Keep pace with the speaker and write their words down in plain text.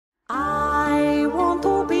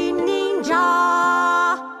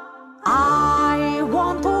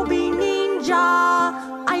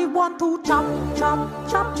to chop, chop,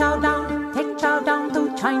 chop chow down. Take chow down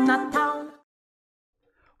to Chinatown.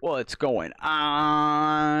 What's going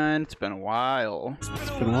on? It's been a while. It's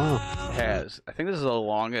been a while. It has. I think this is the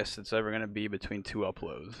longest it's ever going to be between two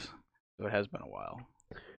uploads. So it has been a while.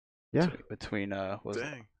 Yeah. Between, Dang.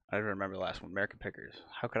 I don't remember the last one. American Pickers.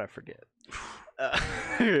 How could I forget?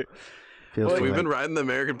 Feels We've like, been riding the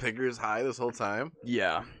American Pickers high this whole time.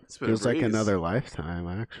 Yeah. It's been feels a like breeze. another lifetime,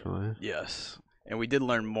 actually. Yes. And we did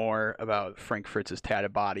learn more about Frank Fritz's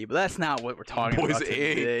tatted body, but that's not what we're talking Boys about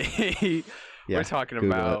today. Yeah, We're talking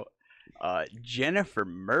Google about Jennifer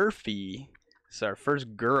Murphy. It's our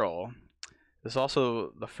first girl. This is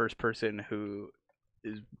also the first person who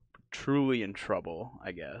is truly in trouble,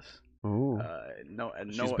 I guess. Oh.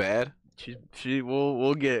 She's bad.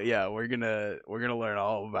 We'll get, yeah, we're gonna learn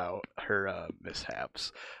all about her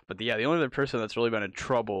mishaps. But the only other person that's really been in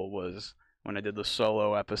trouble was when I did the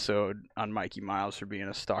solo episode on Mikey Miles for being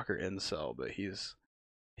a stalker incel, but he's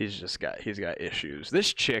got issues.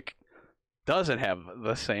 This chick doesn't have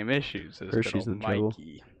the same issues as Hershey's good in old trouble.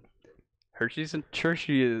 Mikey. Hershey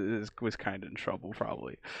was kind of in trouble,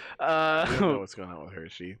 probably. I don't know what's going on with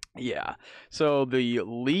Hershey. Yeah. So the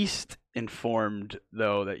least informed,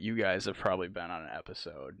 though, that you guys have probably been on an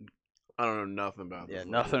episode. I don't know nothing about this. Yeah,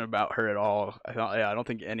 nothing about her at all. I don't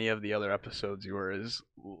think any of the other episodes you were as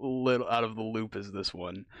little out of the loop as this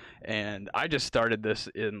one. And I just started this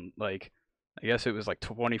in, like, I guess it was like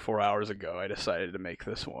 24 hours ago. I decided to make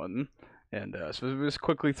this one. And so it was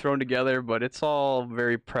quickly thrown together, but it's all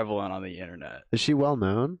very prevalent on the internet. Is she well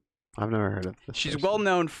known? I've never heard of this. She's person. well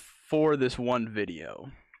known for this one video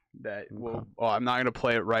that I'm not going to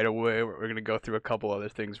play it right away. We're going to go through a couple other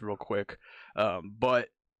things real quick. But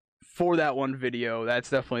for that one video, that's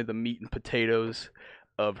definitely the meat and potatoes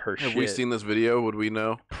of her shit. Have we seen this video? Would we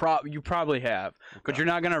know? You probably have, but you're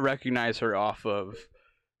not going to recognize her off of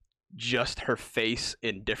just her face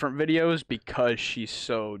in different videos because she's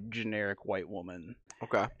so generic white woman.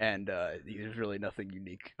 Okay. And there's really nothing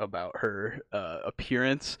unique about her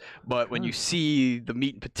appearance. But when you see the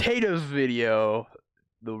meat and potatoes video,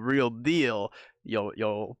 the real deal,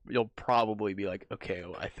 you'll probably be like, okay,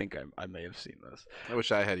 well, I think I may have seen this. I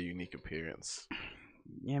wish I had a unique appearance.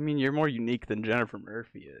 Yeah, I mean, you're more unique than Jennifer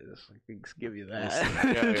Murphy is. I can give you that.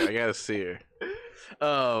 I gotta see her.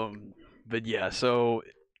 But yeah, so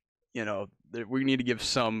we need to give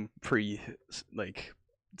some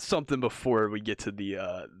something before we get to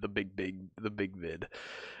the big vid.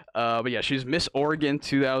 But yeah, she's Miss Oregon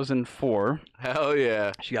 2004. Hell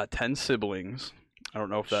yeah. She got 10 siblings. I don't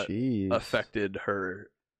know if that Jeez. affected her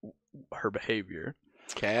behavior.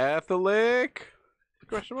 Catholic?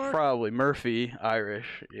 Question mark? Probably Murphy,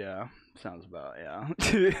 Irish. Yeah, sounds about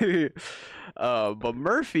yeah. But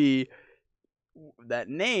Murphy, that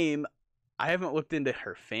name, I haven't looked into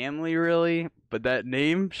her family really, but that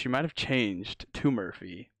name she might have changed to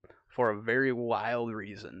Murphy for a very wild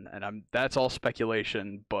reason, and that's all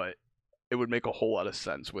speculation, but it would make a whole lot of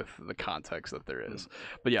sense with the context that there is.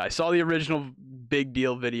 But yeah, I saw the original Big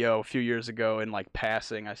Deal video a few years ago in like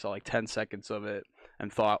passing. I saw like 10 seconds of it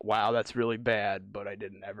and thought, wow, that's really bad, but I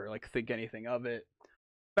didn't ever like think anything of it.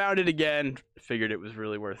 Found it again, figured it was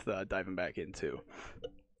really worth diving back into.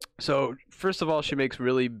 So, first of all, she makes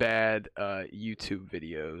really bad YouTube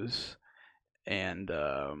videos. And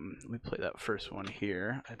let me play that first one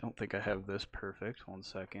here. I don't think I have this perfect. 1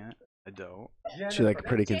 second. I don't. She like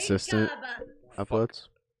pretty consistent uploads.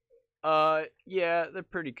 Yeah, they're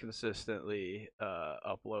pretty consistently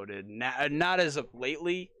uploaded. Not as of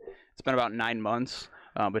lately. It's been about 9 months.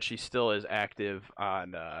 But she still is active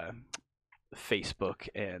on Facebook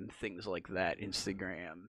and things like that,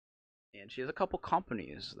 Instagram. And she has a couple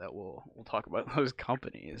companies that we'll talk about those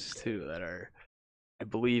companies too that are, I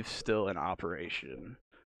believe, still in operation.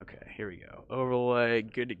 Okay, here we go. Overlay,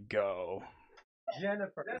 good to go.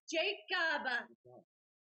 Jennifer. Jacob.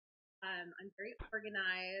 I'm very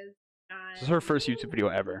organized. This is her first YouTube video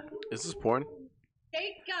ever. Is this porn?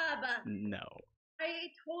 Jacob. No.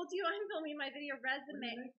 I told you I'm filming my video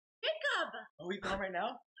resume. Jacob. Are we filming right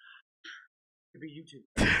now? Could be YouTube.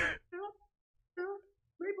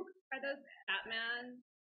 Are those Batman?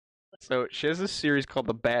 So she has this series called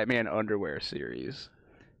the Batman Underwear series.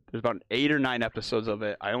 There's about 8 or 9 episodes of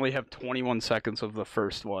it. I only have 21 seconds of the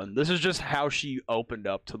first one. This is just how she opened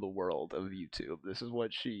up to the world of YouTube. This is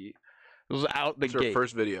what it was out the It's gate. her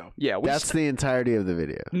first video. Yeah, That's the entirety of the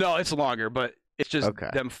video. No, it's longer, but it's just Okay.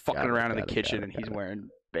 them fucking Got it, around in the got it, kitchen got it, and he's got it. wearing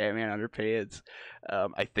Batman underpants.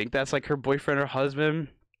 I think that's like her boyfriend or husband.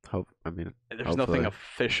 There's Hopefully. nothing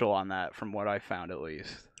official on that from what I found at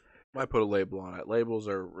least. Might put a label on it. Labels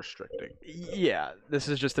are restricting. Yeah, this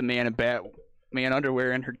is just a man in bat man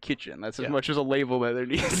underwear in her kitchen. That's as Yeah. much as a label that there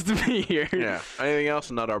needs to be here. Yeah. Anything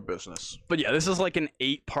else? Not our business. But yeah, this is like an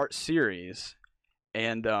 8-part series,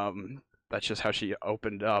 and that's just how she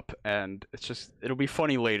opened up, and it'll be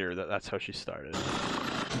funny later that that's how she started.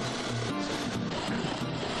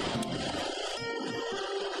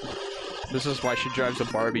 This is why she drives a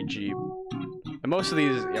Barbie Jeep. And most of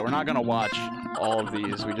these, yeah, we're not gonna watch all of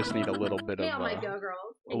these. We just need a little bit Hey, of all my Go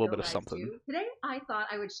Girls. a little bit of something. Too. Today, I thought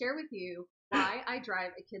I would share with you why I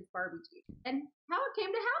drive a kid's Barbie Jeep and how it came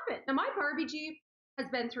to happen. Now, my Barbie Jeep has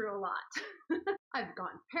been through a lot. I've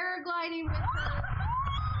gone paragliding with her.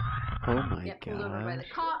 Oh my Get pulled over by the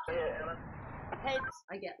gosh. cops.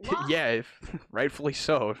 I get lost. Yeah, rightfully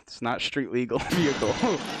so. It's not street legal vehicle.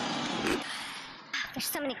 There's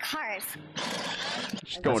so many cars.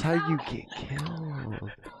 She's going, That's how you get killed.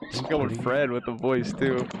 she's going Fred with the voice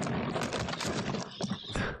too.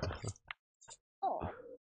 Oh,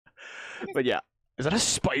 But yeah, is that a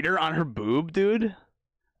spider on her boob, dude?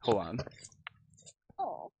 Hold on.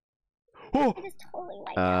 oh, Oh! it is totally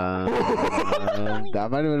like that.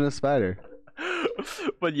 That might have been a spider.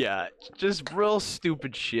 But yeah, just real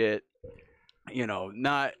stupid shit. You know,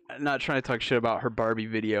 not trying to talk shit about her Barbie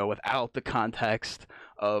video without the context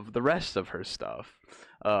of the rest of her stuff.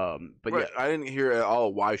 But Right, I didn't hear at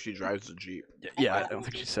all why she drives the Jeep. yeah, I don't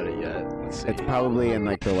think she said it yet. Let's see. It's probably in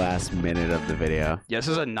like the last minute of the video. Yeah, this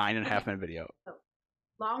is a 9.5-minute video.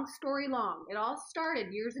 Long story long. It all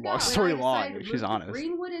started years ago. Long when story I long, decided to she's move to honest.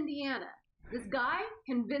 Greenwood, Indiana. This guy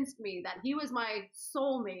convinced me that he was my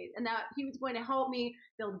soulmate and that he was going to help me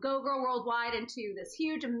build Go Girl Worldwide into this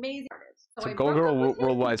huge, amazing artist. So I Go broke Girl up with him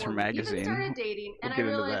Worldwide's her before we even magazine. started dating, and We'll get I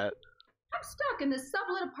into realized that. I'm stuck in this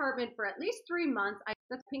sublet apartment for at least 3 months.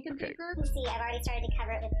 That's Pink and Okay. Thinker. You see, I've already started to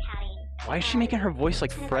cover it with padding. Why is she making her voice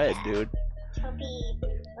like Fred, dude? Taupey,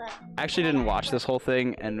 I actually didn't watch this whole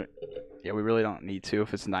thing, and yeah, we really don't need to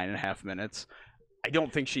if it's 9.5 minutes. I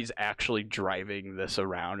don't think she's actually driving this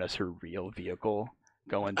around as her real vehicle.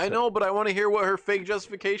 Going to... I know, but I want to hear what her fake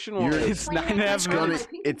justification was. It's 9.5 gonna- minutes.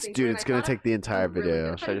 Dude, it's gonna take the entire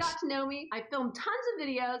video. Should I If just- got to know me, I filmed tons of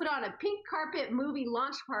videos, put on a pink carpet movie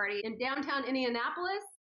launch party in downtown Indianapolis,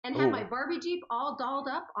 and had Ooh. my Barbie Jeep all dolled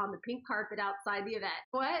up on the pink carpet outside the event.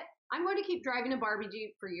 What? I'm going to keep driving a Barbie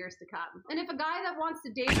Jeep for years to come. And if a guy that wants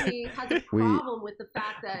to date me has a We- problem with the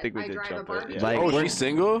fact that think we I did drive a jump it, Barbie yeah. Jeep, Like, Oh, we're- she's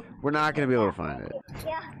single? We're not gonna be able to find it.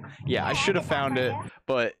 yeah. Yeah, I should have found it, Yeah.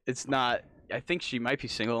 but it's not. I think she might be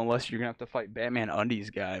single unless you're gonna have to fight Batman Undies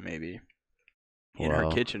guy maybe in her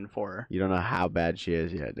Well. kitchen for her. You don't know how bad she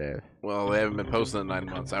is yet, Dave. Well, they haven't been posting in 9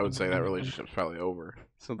 months. I would say that relationship's probably over.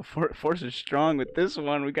 So the force is strong with this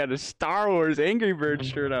one. We got a Star Wars Angry Bird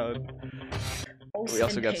shirt on. We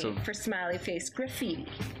also got some. for smiley face graffiti.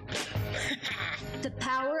 The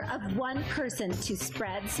power of one person to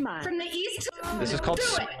spread smiles. from the east to This is called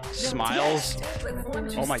Smiles.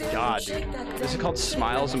 Oh my god, dude. This is called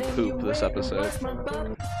Smiles and Poop, this episode.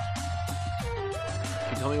 Can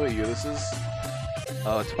you tell me what year this is?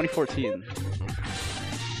 2014.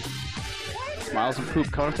 Smiles and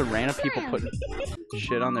Poop coming up to random people putting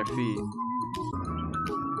shit on their feet.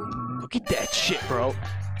 Look at that shit, bro.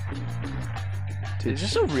 Dude, is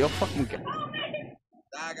this a real fucking guy?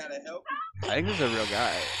 I gotta help. I think this is a real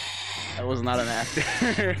guy. That was not an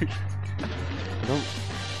actor.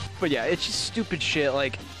 But yeah, it's just stupid shit.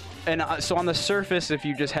 Like, and so on the surface, if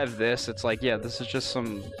you just have this, it's like, yeah, this is just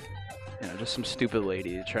some, you know, just some stupid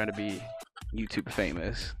lady trying to be YouTube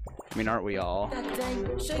famous. I mean, aren't we all?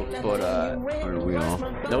 But Aren't we all?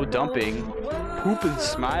 no dumping.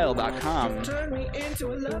 Poopandsmile.com. Turn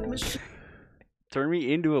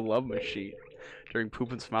me into a love machine during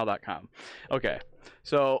poopandsmile.com. Okay,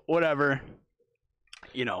 so whatever.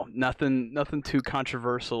 You know, nothing too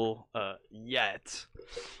controversial yet.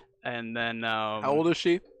 And then How old is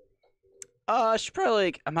she? she's probably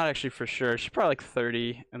like, I'm not actually for sure. She's probably like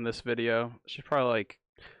 30 in this video. She's probably like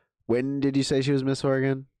When did you say she was Miss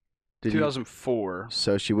Oregon? Did you? 2004.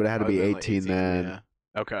 So she would have had to be Probably been, like, 18 then.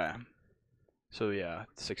 yeah. Okay. So yeah,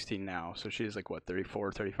 16 now. So she's like what,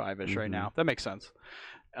 34, 35ish right Mhm. now. That makes sense.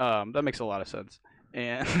 That makes a lot of sense.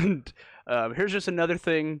 And here's just another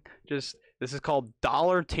thing. This is called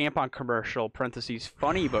Dollar Tampon Commercial (parentheses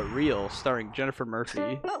funny but real) starring Jennifer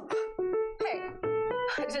Murphy. Oh, hey,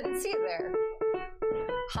 I didn't see you there.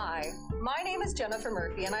 Hi, my name is Jennifer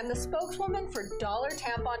Murphy, and I'm the spokeswoman for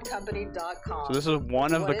DollarTamponCompany.com. So this is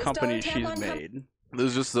one of What the is companies Dollar she's Tampon Com- made. This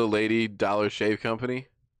is just the lady Dollar Shave Company.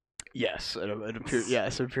 Yes, it appears.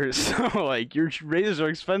 Yes, it appears. So like your razors are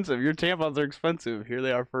expensive, your tampons are expensive. Here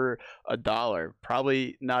they are for $1.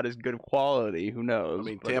 Probably not as good quality. Who knows? I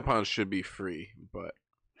mean, but- tampons should be free, but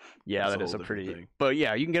Yeah, That's that a is whole a different pretty. thing. But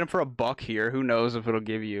yeah, you can get them for $1 here. Who knows if it'll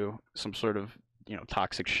give you some sort of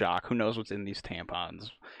toxic shock? Who knows what's in these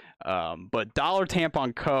tampons? But Dollar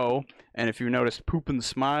Tampon Co. and if you noticed,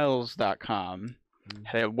 PoopinSmiles.com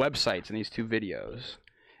have websites in these two videos.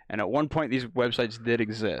 And at one point, these websites did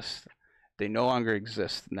exist. They no longer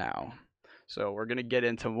exist now. So we're gonna get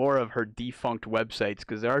into more of her defunct websites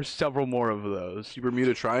because there are several more of those.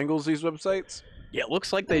 Bermuda Triangles, these websites? Yeah, it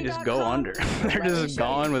looks like they just go under. They're just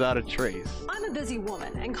gone without a trace. I'm a busy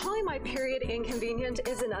woman, and calling my period inconvenient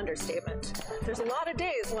is an understatement. There's a lot of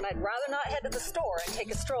days when I'd rather not head to the store and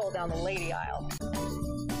take a stroll down the lady aisle.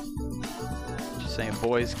 Just saying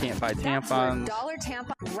boys can't buy That's where tampons. Dollar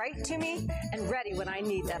Tampon right to me and ready when I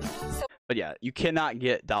need them. So But yeah, you cannot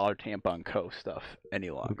get Dollar Tampon Co. stuff any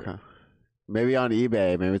longer. Okay. Maybe on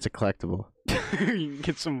eBay. Maybe it's a collectible. You can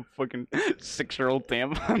get some fucking 6-year-old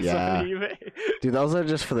tampons Yeah. on eBay. Dude, those are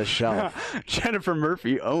just for the shelf. Jennifer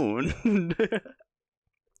Murphy owned.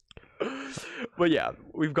 But yeah,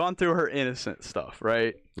 we've gone through her innocent stuff,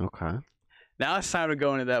 right? Okay. Now it's time to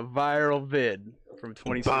go into that viral vid from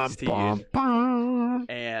 2016. Bum, bum.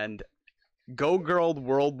 And Go Girl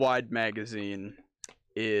Worldwide magazine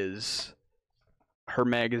is her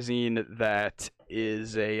magazine that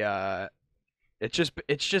is a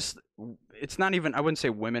it's not even, I wouldn't say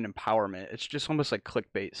women empowerment. It's just almost like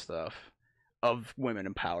clickbait stuff of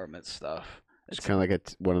women empowerment stuff. It's kind of like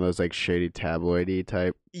one of those like shady tabloidy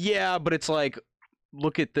type. Yeah, but it's like,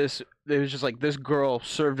 look at this. It was just like this girl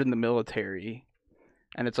served in the military,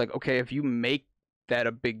 and it's like, okay, if you make that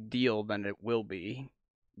a big deal, then it will be.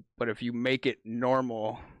 But if you make it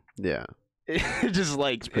normal, Yeah. it just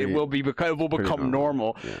like pretty- it will become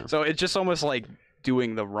normal. Yeah. So it's just almost like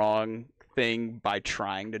doing the wrong thing by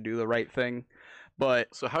trying to do the right thing.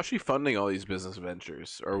 But So how's she funding all these business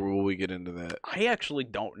ventures? Or will we get into that? I actually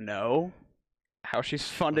don't know how she's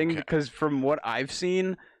funding Okay. because from what I've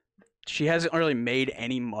seen, she hasn't really made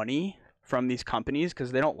any money from these companies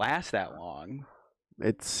because they don't last that long.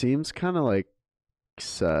 It seems kind of like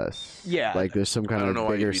sus. Yeah. Like there's some I kind don't of know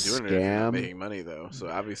why you'd bigger be doing it if you're not scam. making money though. So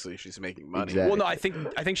obviously she's making money. Exactly. Well, no, I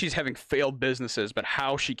think she's having failed businesses, but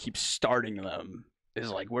how she keeps starting them is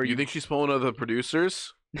like where You think she's pulling other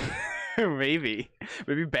producers? maybe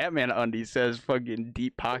Batman undies says fucking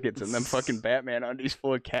deep pockets and then fucking Batman undies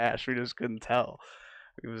full of cash. We just couldn't tell.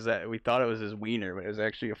 It was that we thought it was his wiener, but it was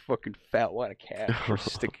actually a fucking fat wad of cash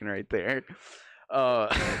just sticking right there.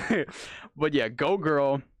 But yeah, Go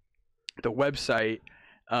Girl, the website,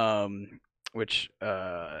 which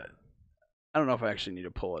I don't know if I actually need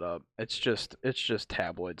to pull it up. It's just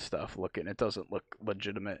tabloid stuff looking. It doesn't look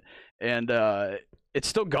legitimate. And it's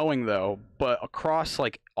still going though, but across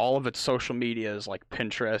like all of its social medias like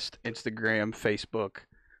Pinterest, Instagram, Facebook,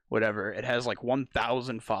 whatever, it has like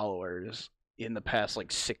 1,000 followers in the past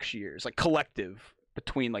like 6 years. Like collective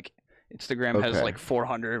between like Instagram has Okay. like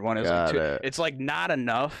 400, one is Got like 2. it. It's like not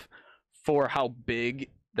enough for how big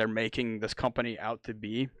they're making this company out to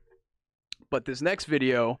be. But this next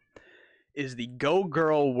video is the Go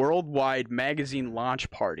Girl Worldwide magazine launch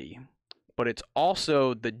party, but it's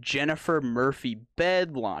also the Jennifer Murphy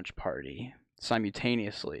bed launch party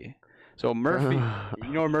simultaneously. So Murphy,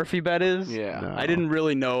 you know what Murphy bed is? Yeah. No. I didn't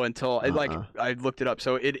really know until Uh-uh. I looked it up.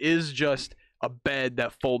 So it is just a bed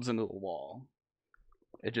that folds into the wall.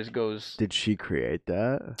 It just goes. Did she create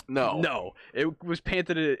that? No. No, it was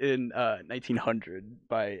patented in 1900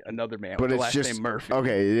 by another man But with the it's last just name Murphy.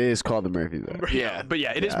 Okay, it is called the Murphy bed. Yeah. But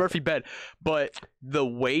yeah, it is Yeah. Murphy bed. But the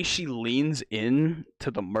way she leans in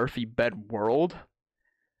to the Murphy bed world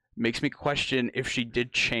makes me question if she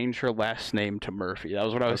did change her last name to Murphy. That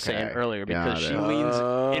was what I was saying Okay, earlier because got she it. leans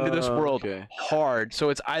into this world Okay. hard. So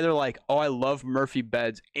it's either like, oh, I love Murphy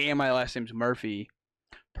beds and my last name's Murphy.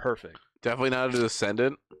 Perfect. Definitely not a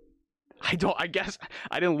descendant. I guess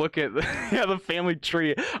I didn't look at the family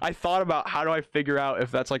tree. I thought about how do I figure out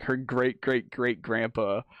if that's like her great great great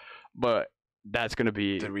grandpa, but that's gonna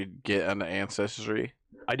be. Did we get on the ancestry?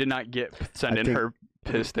 I did not send I in think- her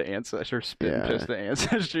piss to ancestry, spit Yeah. piss to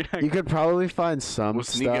ancestry. You could probably find some We'll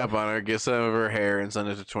sneak up stuff, on her, get some of her hair, and send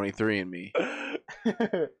it to 23andMe.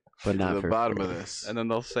 but To not the for bottom free. of this. And then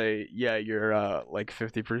they'll say, yeah, you're like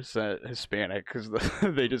 50% Hispanic because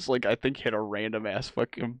they just like I think hit a random ass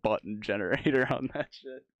fucking button generator on that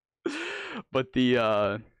shit. But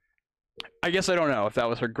I guess I don't know if that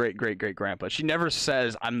was her great great great grandpa. She never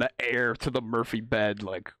says I'm the heir to the Murphy bed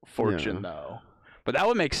like fortune Yeah. though. But that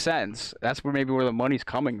would make sense. That's where the money's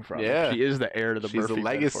coming from. Yeah. She is the heir to the She's the Murphy bed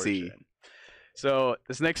legacy. fortune. So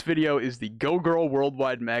this next video is the Go Girl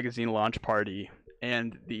Worldwide magazine launch party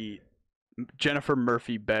and the Jennifer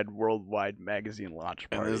Murphy bed worldwide magazine launch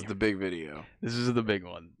And party. this is the big video. This is the big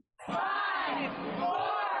one.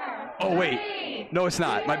 Oh wait, no, it's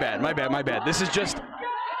not. My bad. This is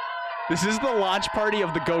the launch party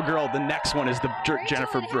of the Go Girl. The next one is the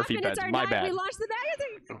Jennifer Murphy beds. My bad. We launched the magazine.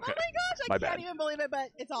 Okay. Oh my gosh, I can't even believe it, but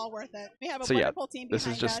it's all worth it. We have a wonderful team behind this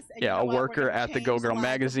is just us. And you know a what? We're worker gonna at the change Go Girl lives of lots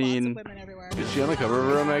of magazine. women everywhere. Is she on the cover of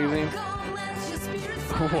her own magazine?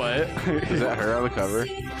 What? Is that her on the cover?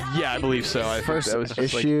 Yeah, I believe so. I think First that was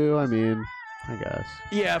just like, issue, I mean, I guess.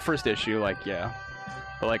 yeah, first issue, like yeah.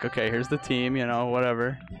 But like, okay, here's the team, you know,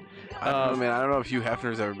 whatever. I don't know, man. I don't know if Hugh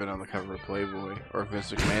Hefner's ever been on the cover of Playboy or if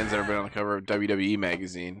Vince McMahon's ever been on the cover of WWE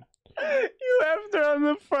magazine. You after on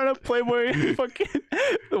the front of Playboy, fucking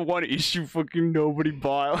the one issue, fucking nobody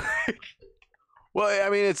bought. Well, I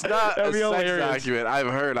mean, it's not a That'd be sex hilarious. document. I've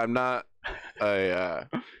heard. I'm not a.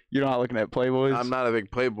 You're not looking at Playboys. I'm not a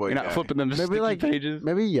big Playboy You're not guy. flipping them Maybe sticky like pages.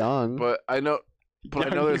 maybe young. But I know. But I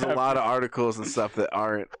know Young there's a Hefner. lot of articles and stuff that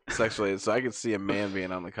aren't sexually, so I could see a man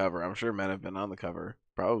being on the cover. I'm sure men have been on the cover,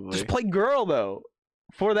 probably. Just play girl though.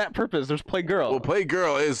 For that purpose, there's play girl. Well, play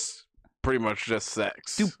girl is pretty much just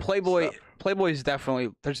sex. Dude, Playboy. stuff. Playboy's definitely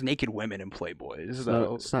there's naked women in Playboy.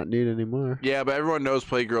 It's not nude anymore. Yeah, but everyone knows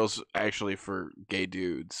Playgirl's actually for gay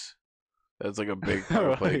dudes. That's like a big part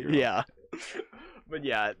of Playgirl. Yeah. But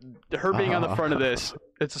yeah, her being on the front of this,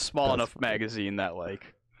 it's a small enough magazine that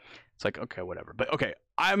like it's like okay, whatever. But okay,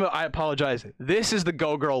 I apologize. This is the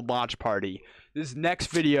Go Girl launch party. This next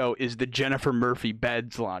video is the Jennifer Murphy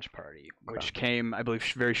Beds launch party, which came, I believe,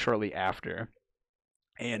 very shortly after.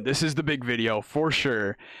 And this is the big video for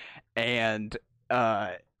sure. And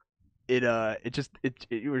we're just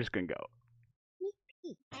gonna go.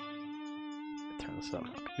 Turn this up.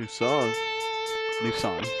 New song. New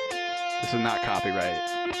song. This is not copyright.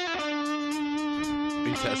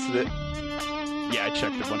 You tested it? Yeah, I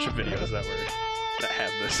checked a bunch of videos that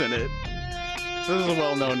have this in it. This is a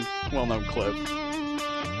well-known clip.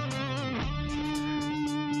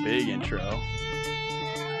 Big intro.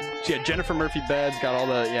 So yeah, Jennifer Murphy Beds got all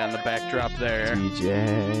the in the backdrop there.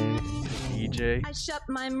 DJ. I shut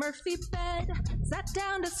my Murphy bed, sat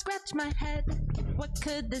down to scratch my head. What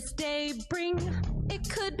could this day bring? It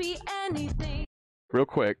could be anything. Real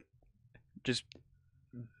quick, just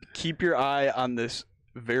keep your eye on this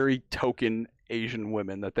very token Asian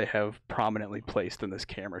woman that they have prominently placed in this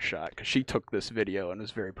camera shot, because she took this video and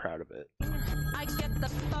is very proud of it. I get the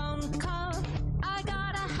phone call. I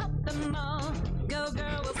gotta help them all. Go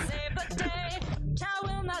girl will save the day. Chow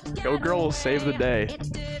will not get Go Girl will save the day.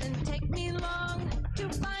 It didn't take me long to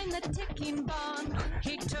find the ticking bomb.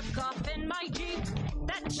 He took off in my Jeep.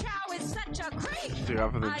 That Chow is such a creep. Took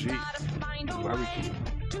off in the I Jeep. gotta find a Why we way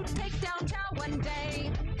to take down Chow one day.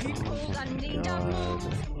 He pulled a Neenja move.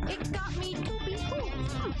 It got me to be cool.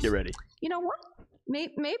 Get ready. You know what?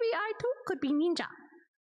 Maybe I too could be Neenja.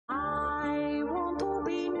 I want to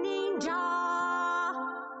be Neenja.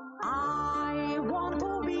 I want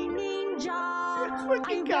to be Neenja. I want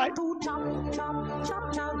to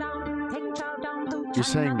chop chow down, take chow down to You're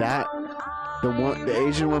saying that the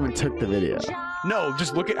Asian woman took the video. No,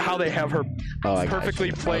 just look at how they have her Oh, I got perfectly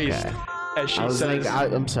you. placed Okay. as she I was says.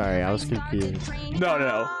 like, I'm sorry, I was confused.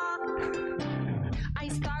 No. I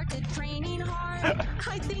started training hard.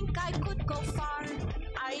 I think I could go far.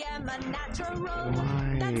 I am a natural.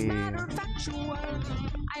 That's matter factual.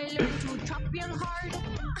 I learned to chop real hard.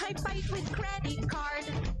 I fight with credit card.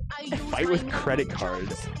 I use Fight with my credit nunchucks,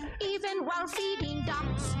 card. Even while feeding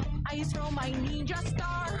ducks. I throw my ninja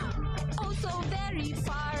star. Oh, so very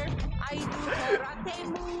far. I do karate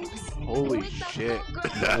moves. Holy with the shit.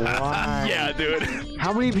 Why? Yeah, dude.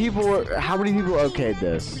 How many people okayed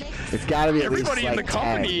this? It's gotta be at Everybody least in like the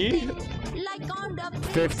company. like on the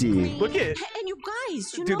 50. Look at, and you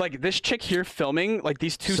guys, you dude, know, like this chick here filming, like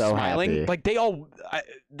these two So smiling, happy. like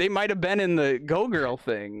they might have been in the Go Girl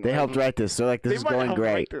thing. They helped write this. They're like, this They is might going help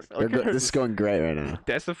great. write this. Look at her. This is going great right now.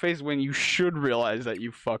 That's the face when you should realize that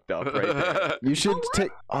you fucked up right there. You should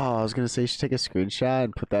take. Oh, I was gonna say you should take a screenshot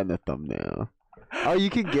and put that in the thumbnail. Oh, you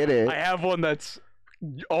can get it. I have one that's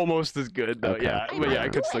almost as good though. Okay. Yeah, but yeah, I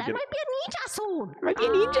could still I get it. might be a ninja soon. Might be a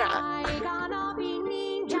ninja. I gonna be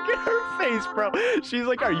ninja. Look at her face, bro. She's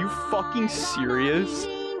like, "Are you fucking serious?"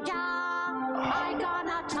 Ninja. I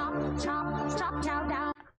gonna chop chow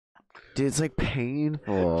down. Dude, it's like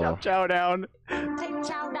painful. Chop chow down. Take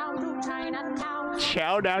chow down to Chinatown.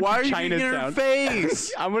 Chow down Why to are you getting Chinatown. her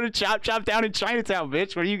face? I'm gonna chop down in Chinatown,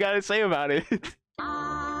 bitch. What do you gotta say about it?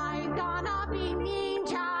 I gonna be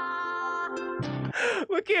ninja.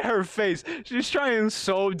 Look at her face. She's trying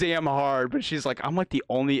so damn hard, but she's like, I'm like the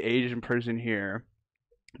only Asian person here.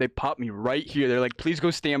 They pop me right here. They're like, please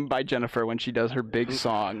go stand by Jennifer when she does her big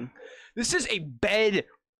song. This is a bed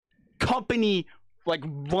company like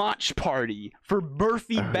launch party for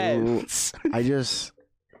Murphy Beds.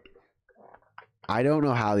 I don't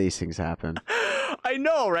know how these things happen. I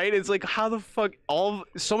know, right? It's like, how the fuck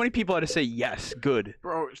so many people had to say yes, good.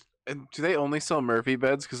 Bro, and do they only sell Murphy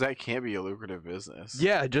beds? Because that can't be a lucrative business.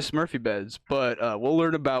 Yeah, just Murphy Beds. But we'll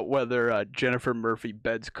learn about whether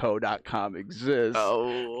JenniferMurphyBedsCo.com exists.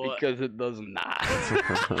 Oh. Because it does not.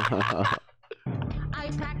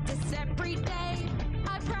 I practice every day.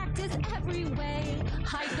 I practice every way.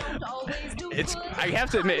 I don't always do I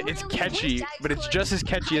have to admit, it's catchy, but it's just as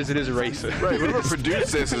catchy as it is racist. Right, whoever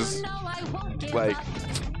produced this is, like,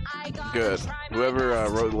 good. Whoever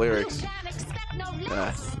wrote the lyrics.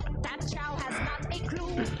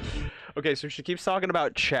 Okay, so she keeps talking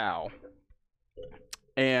about Chow.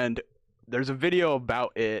 And there's a video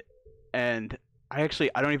about it, and I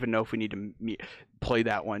don't even know if we need to play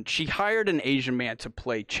that one. She hired an Asian man to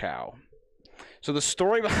play Chow. So the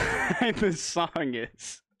story behind this song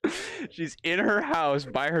is she's in her house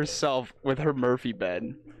by herself with her Murphy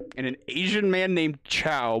bed, and an Asian man named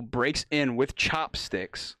Chow breaks in with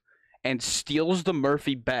chopsticks and steals the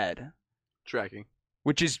Murphy bed. Tracking.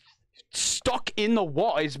 Which is stuck in the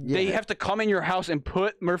wall. They have to come in your house and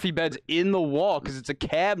put Murphy beds in the wall because it's a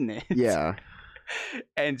cabinet. Yeah.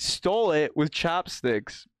 And stole it with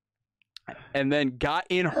chopsticks. And then got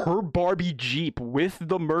in her Barbie Jeep with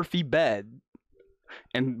the Murphy bed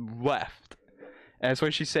and left. And that's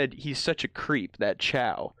when she said he's such a creep, that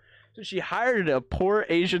Chow. So she hired a poor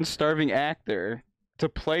Asian starving actor to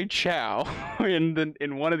play Chow in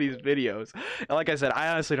one of these videos. And like I said, I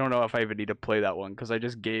honestly don't know if I even need to play that one because I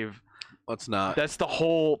just gave. Let's not. That's the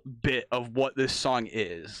whole bit of what this song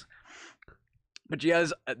is. But she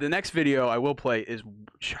has the next video I will play is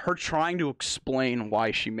her trying to explain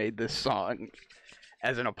why she made this song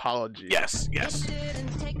as an apology. Yes, yes.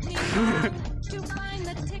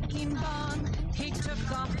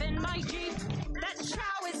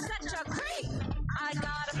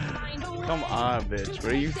 Come on, bitch.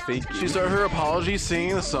 What are you thinking? She started her apology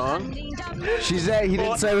singing the song? She said he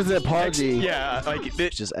didn't say it was an apology. Yeah, like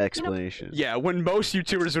just explanation. Yeah, when most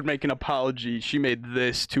YouTubers would make an apology, she made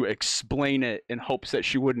this to explain it in hopes that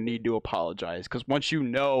she wouldn't need to apologize. Because once you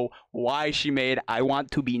know why she made "I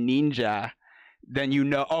Want to Be Neenja," then you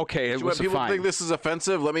know, okay, it was people fine. think this is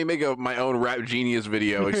offensive. Let me make my own Rap Genius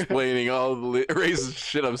video explaining all the racist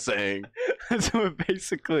shit I'm saying. So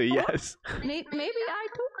basically, yes. Maybe I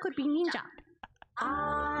too could be Neenja.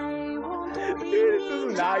 I want to be This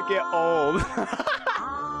does not get old.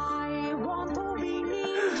 I want to be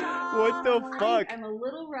Neenja. What the fuck? I'm a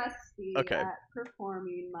little rusty Okay. at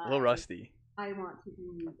performing my A little rusty. I Want to Be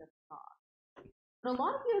Neenja song. But a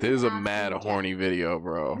lot of you This is a ask mad me, horny video,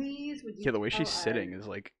 bro. Please, would you Yeah, the way tell she's us, sitting is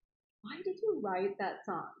like. why did you write that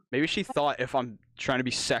song? Maybe she thought if I'm trying to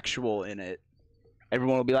be sexual in it,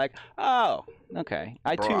 everyone will be like, "Oh, okay.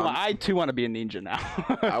 I too want to be a ninja now."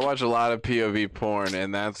 I watch a lot of POV porn,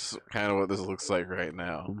 and that's kind of what this looks like right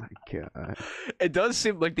now. Oh my god. It does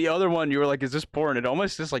seem like the other one. You were like, "Is this porn?" It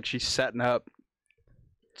almost is like she's setting up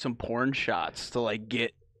some porn shots to like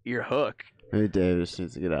get your hook. Maybe Dave just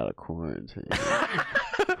needs to get out of quarantine.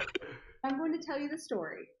 I'm going to tell you the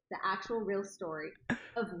story, the actual real story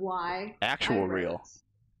of why Actual I wrote real.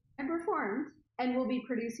 and performed, and will be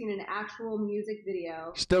producing an actual music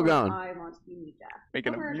video. Still for going. I Want to Be Neenja.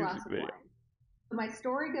 Making a over music glass of video. wine. So my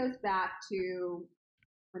story goes back to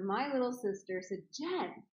when my little sister said, "Jen,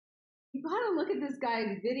 you gotta look at this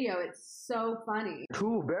guy's video. It's so funny."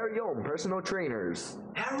 Two very own personal trainers.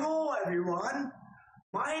 Hello, everyone.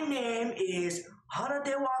 My name is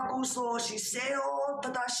Haradewakuso Shiseo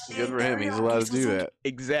Tadashi. Good for him. He's allowed to do that.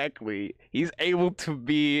 Exactly. He's able to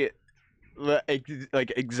be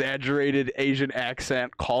like exaggerated Asian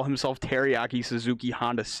accent, call himself Teriyaki Suzuki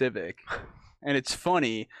Honda Civic, and it's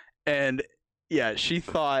funny. And yeah, she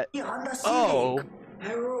thought, "Oh,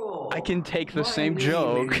 I can take the same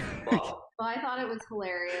joke." Well, I thought it was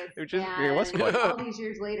hilarious. Which is- and it was funny. all these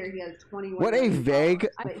years later, he has 21 What a million vague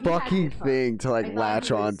followers. But he had fucking good fun. thing to I like thought latch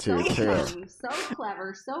he was onto so too. funny, so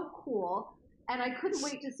clever, so cool, and I couldn't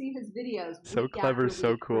wait to see his videos. So week clever, after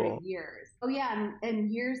so week cool. For years. Oh yeah,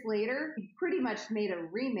 and years later, he pretty much made a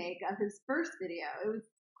remake of his first video. It was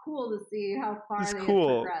cool to see how far It's they had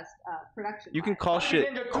cool. progressed production. You can call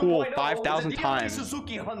shit cool 5,000 times.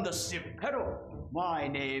 Suzuki Honda Civic. Hello, my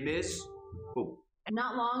name is.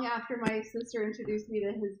 Not long after my sister introduced me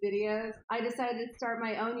to his videos, I decided to start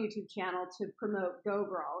my own YouTube channel to promote Go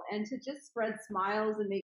Girl and to just spread smiles and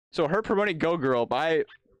make. So her promoting Go Girl by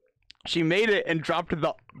She made it and dropped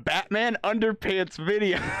the Batman underpants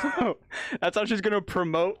video. That's how she's gonna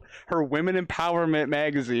promote her women empowerment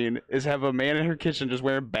magazine. Is have a man in her kitchen just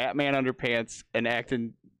wearing Batman underpants and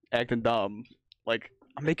acting dumb. Like,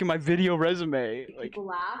 I'm making my video resume. Like, people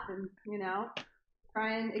laugh and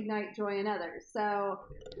try and ignite joy in others. So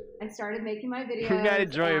I started making my videos. you got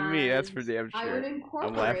joy in me. That's for damn I would sure.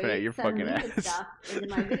 incorporate I'm laughing at your some fucking ninja ass. stuff into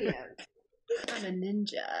my videos. I'm a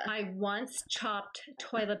ninja. I once chopped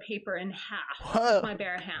toilet paper in half Whoa. with my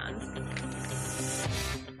bare hands.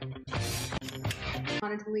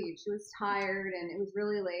 Wanted to leave. She was tired and it was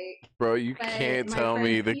really late. Bro, you But can't my tell friend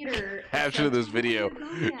me the Peter caption of said, this video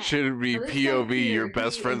 "Oh, yeah." should be So this guy POV, Peter, your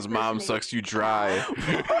best he friend's mom impersonates- sucks you dry.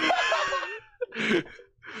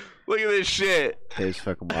 Look at this shit. It's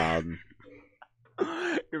fucking wild.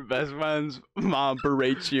 Your best friend's mom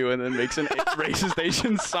berates you and then makes an racist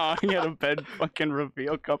Asian song at a bed fucking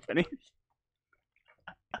reveal company.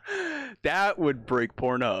 That would break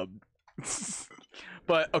Pornhub.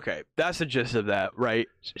 But okay, that's the gist of that, right?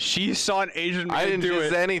 She saw an Asian man I didn't do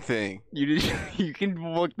just it. anything. You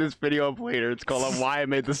can look this video up later. It's called "Why I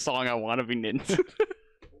Made the Song I Want to Be Ninja."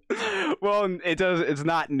 Well, it's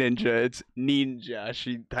not Ninja. It's Neenja.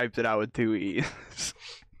 She types it out with 2 E's.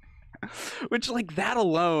 Which, like, that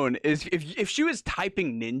alone is if she was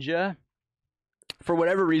typing Ninja, for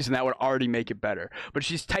whatever reason, that would already make it better. But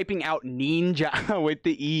she's typing out Neenja with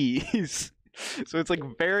the E's. So it's like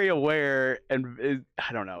very aware, and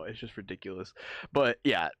I don't know, it's just ridiculous. But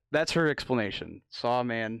yeah, that's her explanation. Saw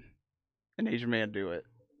an Asian man do it.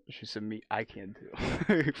 She said, "Me, I can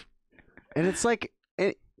too." And it's like,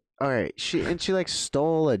 all right, she like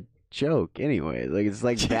stole a joke anyway. Like, it's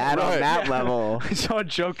like bad on that level. I saw a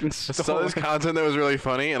joke and I saw this content that was really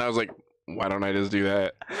funny, and I was like, why don't I just do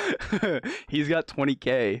that? He's got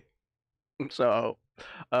 20K. So,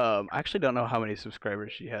 I actually don't know how many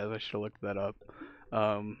subscribers she has. I should have looked that up.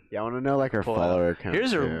 Yeah, I want to know like her follower count.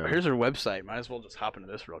 Here's too. her website. Might as well just hop into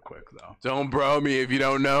this real quick though. Don't bro me if you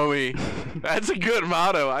don't know me. That's a good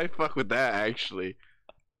motto. I fuck with that, actually.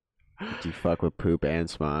 Do you fuck with poop and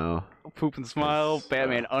smile? Poop and smile,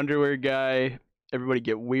 Batman underwear guy. Everybody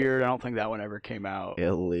get weird. I don't think that one ever came out.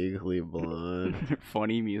 Illegally blonde.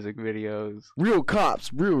 Funny music videos. Real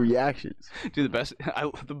cops, real reactions. Dude,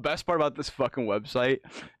 the best part about this fucking website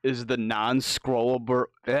is the non-scrollable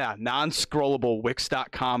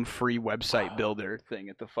Wix.com free website builder thing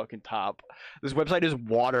at the fucking top. This website is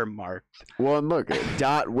watermarked. Well, and look,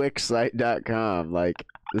 .wixsite.com. Like,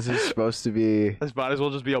 this is supposed to be. This might as well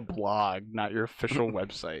just be a blog, not your official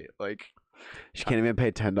website. Like, she can't even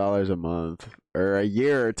pay $10 a month or a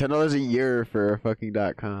year. $10 a year for a fucking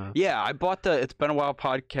 .com. yeah, I bought the It's Been a While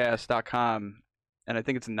podcast.com, and I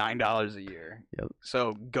think it's $9 a year. Yep.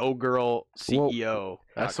 So Go Girl CEO.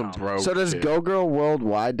 That's some bro. So does shit.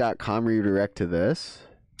 GoGirlWorldwide.com redirect to this?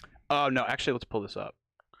 Oh no, actually, let's pull this up.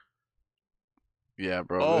 Yeah,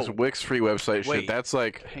 bro. Oh. This Wix free website Wait. shit. That's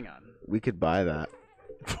like. Hang on. We could buy that.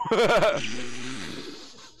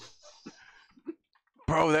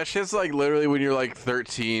 Bro, that shit's like literally when you're like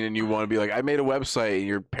 13 and you want to be like, I made a website, and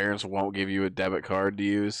your parents won't give you a debit card to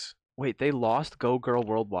use. Wait, they lost Go Girl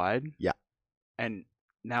Worldwide? Yeah. And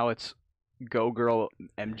now it's Go Girl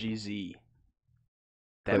MGZ.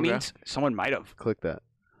 That Okay. means someone might have. Click that.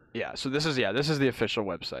 Yeah, so this is the official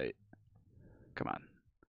website. Come on.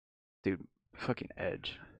 Dude, fucking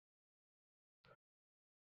Edge.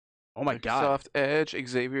 Oh my god. Soft Edge.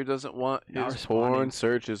 Xavier doesn't want Now his responding. porn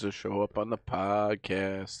searches to show up on the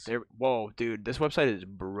podcast. Whoa, dude, this website is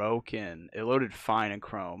broken. It loaded fine in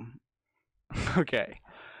Chrome. Okay.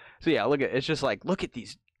 So yeah, it's just like, look at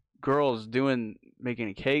these girls making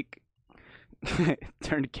a cake.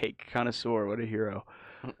 Turned cake connoisseur, what a hero.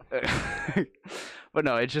 But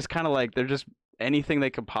no, it's just kind of like they're just anything they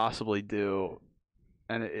could possibly do,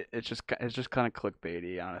 and it's just kind of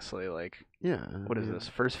clickbaity, honestly. Like, yeah, what is this?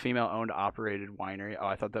 First female-owned operated winery. Oh,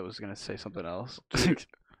 I thought that was gonna say something else.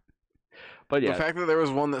 But yeah, The fact that there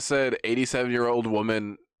was one that said 87-year-old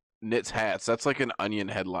woman knits hats, that's like an Onion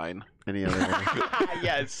headline. Any other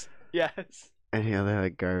yes. any other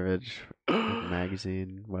like garbage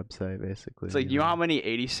magazine website, basically. It's like, you know how many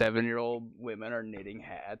 87-year-old women are knitting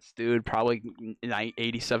hats, dude? Probably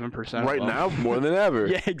 87%. Right now, more than ever.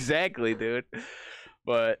 Yeah, exactly, dude.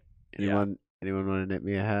 But anyone want to knit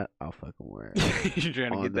me a hat? I'll fucking wear it. You're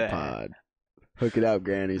trying to on get the that. pod. Hook it up,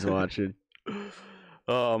 Granny's watching.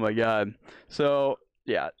 Oh my god. So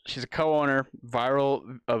yeah, she's a co-owner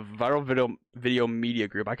of Viral Video Media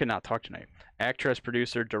Group. I could not talk tonight. Actress,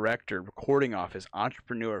 producer, director, recording office,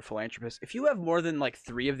 entrepreneur, philanthropist. If you have more than like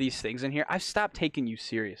 3 of these things in here, I've stopped taking you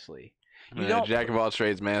seriously. You don't jack of all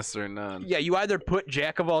trades, master of none. Yeah, you either put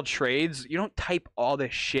jack of all trades. You don't type all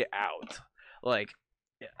this shit out. Like,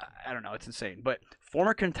 I don't know. It's insane. But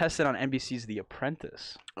former contestant on NBC's The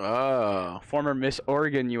Apprentice. Oh. Former Miss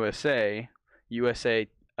Oregon Miss USA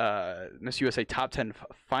top 10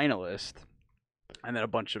 finalist. And then a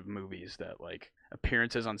bunch of movies that, like,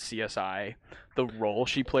 appearances on CSI. The role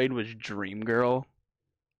she played was Dream Girl.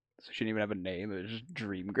 So she didn't even have a name. It was just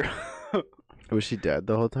Dream Girl. Was she dead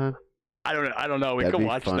the whole time? I don't know. We That'd could be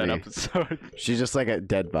watch that funny. episode. She's just like a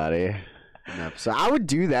dead body. So I would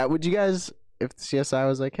do that. Would you guys, if CSI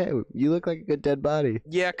was like, hey, you look like a good dead body?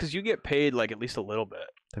 Yeah, because you get paid, like, at least a little bit.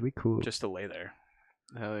 That'd be cool. Just to lay there.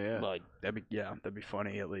 Hell yeah. Like, that'd be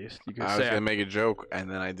funny at least. You could I was say gonna make a joke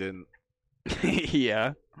and then I didn't.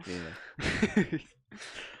 yeah. Yeah.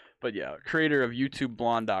 But yeah, creator of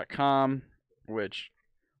YouTubeBlonde.com, which,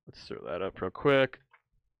 let's throw that up real quick.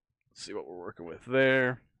 Let's see what we're working with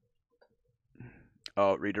there.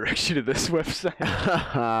 Oh, it redirects you to this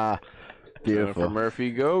website. Beautiful. For Murphy,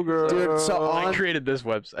 go girl. Dude, so I created this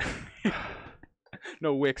website.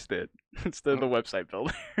 No, Wix did. It's the website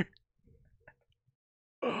builder.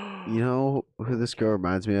 You know who this girl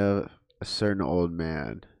reminds me of? A certain old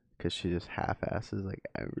man. Because she just half-asses like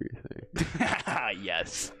everything.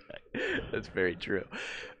 Yes. That's very true.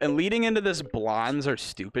 And leading into this blondes are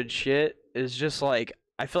stupid shit is just like,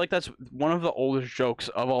 I feel like that's one of the oldest jokes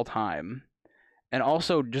of all time. And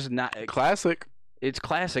also just not... Classic. It's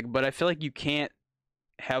classic, but I feel like you can't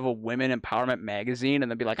have a women empowerment magazine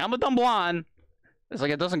and then be like, I'm a dumb blonde. It's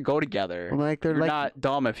like, it doesn't go together. Well, like, they're You're like... not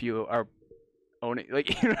dumb if you are owning...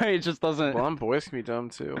 Like, you know, it just doesn't... Blonde boys can be dumb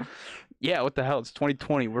too. Yeah, what the hell? It's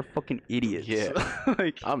 2020. We're fucking idiots. Yeah.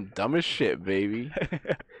 Like, I'm dumb as shit, baby.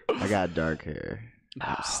 I got dark hair.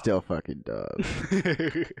 I'm still fucking dumb.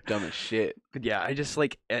 Dumb as shit. But yeah, I just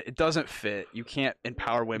like it doesn't fit. You can't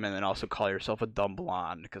empower women and also call yourself a dumb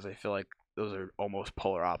blonde because I feel like those are almost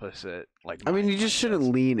polar opposite. Like, I mean, you just shouldn't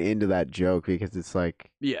lean into that joke because it's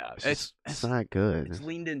like, yeah, it's not good. It's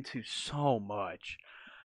leaned into so much.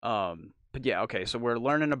 But yeah, okay, so we're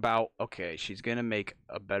learning about, okay, she's gonna make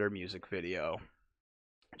a better music video.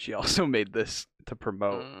 She also made this to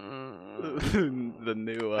promote the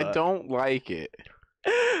new. I don't like it.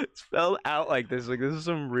 It's spelled out like this. Like, this is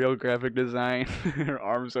some real graphic design. Her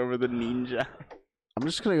arms over the Neenja. I'm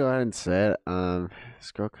just gonna go ahead and say it.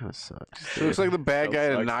 This girl kind of sucks. She looks like the bad So guy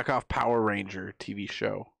in a sucks. knockoff Power Ranger TV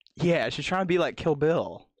show. Yeah, she's trying to be like Kill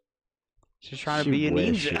Bill. She's trying to be a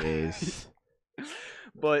ninja. wishes.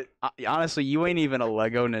 But honestly, you ain't even a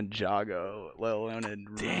Lego Ninjago, let alone a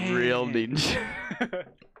real ninja.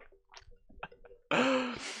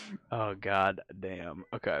 Oh god damn.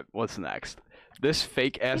 Okay, what's next? This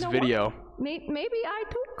fake ass You know video. what? Maybe I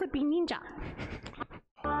too could be ninja.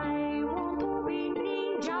 I want to be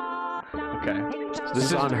ninja. Okay. So this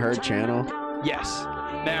is on her channel. Yes.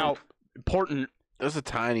 Now, important. There's a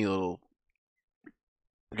tiny little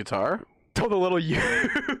guitar. To the little you.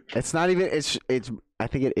 It's not even. It's. I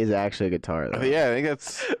think it is actually a guitar though. Yeah, I think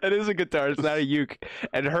that's. It is a guitar. It's not a uke.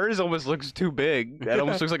 And hers almost looks too big. It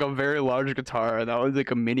almost looks like a very large guitar, and that one's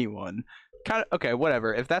like a mini one. Kind of okay.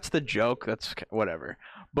 Whatever. If that's the joke, that's whatever.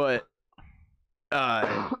 But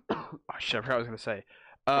oh shit! I forgot what I was gonna say.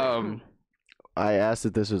 I asked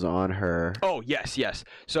if this was on her. Oh yes.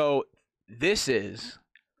 So this is,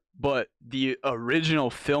 but the original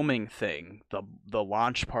filming thing, the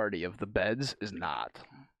launch party of the beds, is not.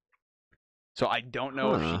 So I don't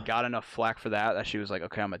know if she got enough flack for that she was like,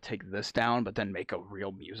 okay, I'm gonna take this down, but then make a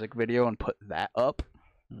real music video and put that up,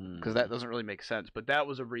 because that doesn't really make sense. But that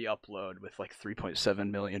was a re-upload with like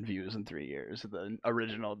 3.7 million views in 3 years. The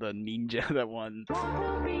original, the Neenja that won.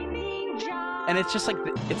 And it's just like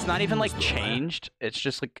it's not even like changed. It's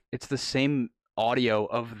just like it's the same audio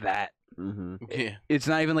of that. Yeah. It's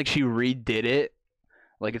not even like she redid it.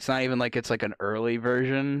 Like, it's not even like it's like an early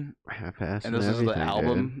version. Half-ass. And this is the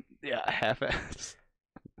album. Yeah, half-ass.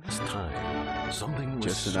 This time, something was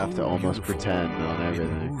Just so enough to almost beautiful, pretend on it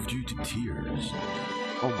everything. moved you to tears.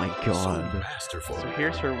 Oh my So god. masterful. So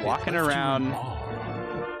here's her it walking left you in around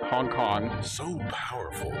awe. Hong Kong. So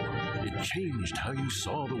powerful, it changed how you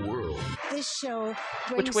saw the world. This show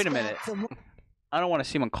Which, wait a minute. I don't want to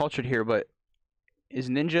seem uncultured here, but is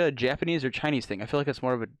ninja a Japanese or Chinese thing? I feel like it's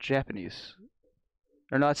more of a Japanese.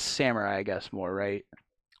 Or no, it's samurai, I guess, more, right?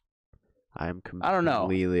 I'm I don't know.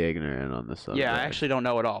 completely ignorant on this subject. Yeah, I actually don't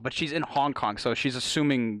know at all. But she's in Hong Kong, so she's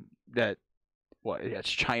assuming that what? Yeah, it's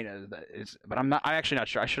China. That is, but I'm actually not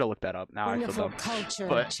sure. I should have looked that up. Now I feel Wonderful dumb. culture,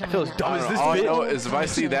 But I feel as dumb as this All I bit. know is if I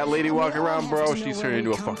see that lady walking around, bro, she's turning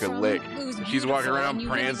into a fucking lick. If she's walking around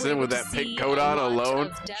prancing with that pink coat on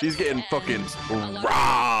alone, she's getting fucking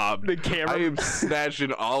robbed. The camera. I am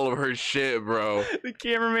snatching all of her shit, bro. The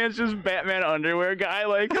cameraman's just Batman underwear guy.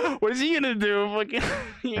 Like, what is he gonna do? Fucking.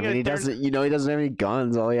 I mean, he doesn't. You know, he doesn't have any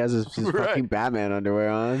guns. All he has is his fucking Batman underwear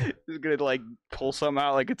on. He's gonna like pull some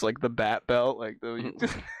out, like it's like the bat belt, like the.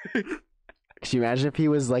 Could you imagine if he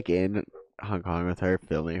was like in Hong Kong with her,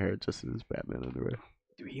 filming her just in his Batman underwear?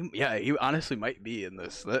 Dude, he honestly might be in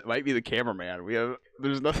this. That might be the cameraman.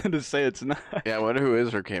 There's nothing to say it's not. Yeah, I wonder who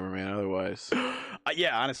is her cameraman otherwise.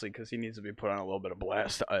 Yeah, honestly, because he needs to be put on a little bit of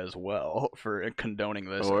blast as well for condoning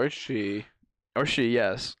this. Or she. Or she,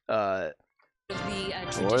 yes. The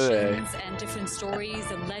traditions and different stories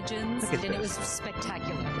and legends, and it was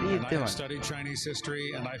spectacular. What are you doing? I studied Chinese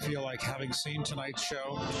history, and I feel like having seen tonight's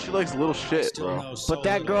show. She likes little shit, bro. But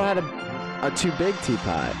that girl had a too big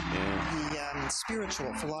teapot. The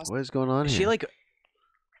spiritual philosophy. What is going on Is here? she like?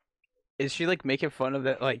 Is she like making fun of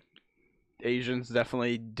that? Like, Asians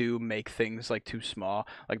definitely do make things like too small.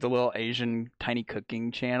 Like the little Asian tiny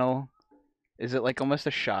cooking channel. Is it like almost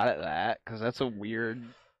a shot at that? Because that's a weird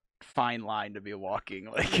fine line to be walking.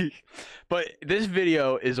 Like, but this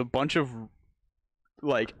video is a bunch of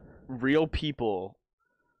like real people,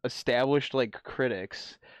 established like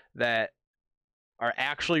critics that are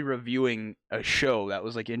actually reviewing a show that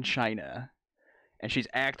was like in China. And she's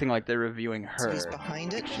acting like they're reviewing her. Who's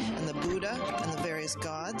behind it, and the Buddha, and the various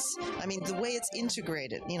gods. I mean, the way it's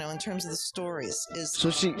integrated, you know, in terms of the stories, is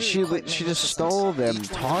So she really she just stole them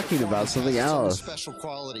talking about something else. Special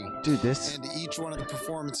quality. Dude, this. And each one of the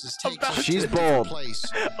performances takes us She's to a different bold. place.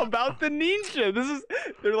 About the Neenja.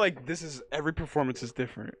 They're like, this is every performance is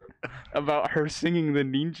different. About her singing the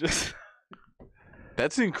Ninjas.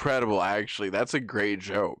 That's incredible, actually. That's a great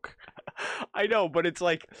joke. I know, but it's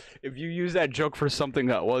like if you use that joke for something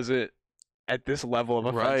that wasn't at this level of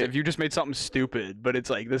offense, Right. if you just made something stupid, but it's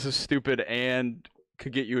like this is stupid and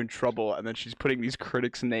could get you in trouble, and then she's putting these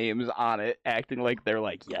critics' names on it, acting like they're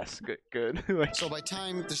like, yes, good. Like, So by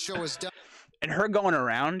time the show is done, and her going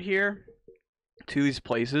around here to these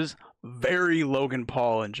places, very Logan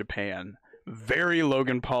Paul in Japan. Very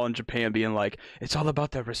Logan Paul in Japan being like, it's all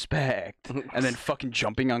about the respect. And then fucking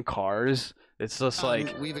jumping on cars. It's just like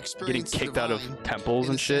we've getting experienced the kicked out of divine temples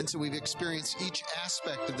in and the shit. sense that we've experienced each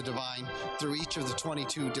aspect of the divine through each of the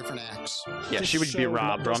 22 different acts. Yeah, she would be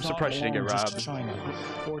robbed, bro. I'm surprised she didn't get Just robbed. to China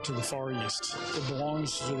or to the Far East. It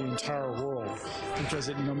belongs to the entire world because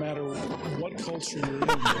no matter what culture you're in,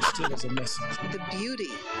 there still is a message. the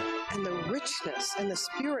beauty and the richness and the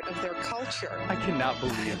spirit of their culture. I cannot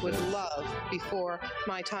believe I would this. love, before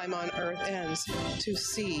my time on Earth ends, to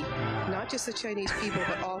see not just the Chinese people,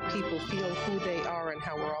 but all people feel who they are and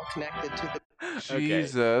how we're all connected to the.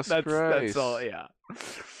 Jesus that's Christ. all, yeah.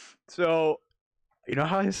 So, you know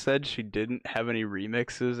how I said she didn't have any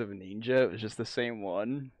remixes of Neenja? It was just the same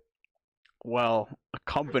one? Well, a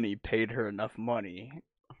company paid her enough money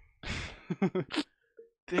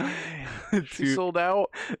She sold out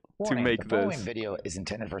to Warning, make the following this. video is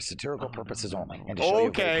intended for satirical purposes only. And to show you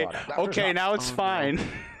a great Okay, product. Doctors okay, not- now it's fine.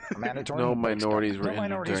 Mandatory No breaks minorities covered. were No injured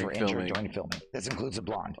minorities during were injured filming. during filming. This includes a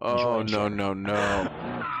blonde. Oh, enjoying no, sugar.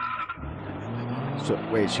 no. So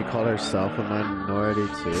wait, she called herself a minority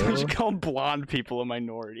She too? called blonde people a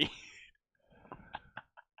minority.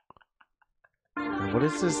 And what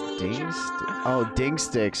is this ding stick? Oh, Ding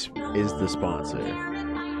Sticks is the sponsor.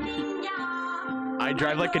 I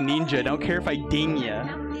drive like a ninja. Don't care if I ding ya.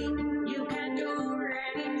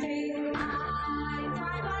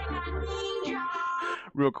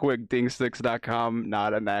 Real quick, dingsticks.com,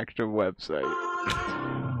 not an active website.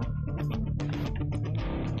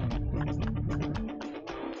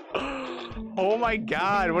 Oh my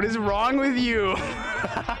god, what is wrong with you?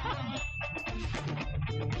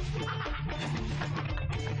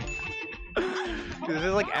 This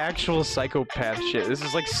is like actual psychopath shit. This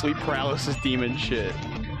is like sleep paralysis demon shit.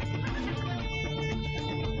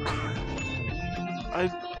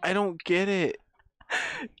 I don't get it.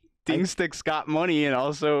 Dingsticks got money and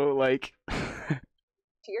also like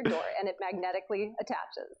to your door, and it magnetically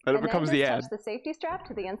attaches. Then it And becomes then the just ad. touch the safety strap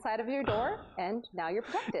to the inside of your door, and now you're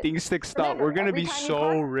protected. Dingsticks stop. Remember, We're gonna every be time you so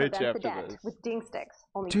park, rich prevent after the dent this. with Dingsticks.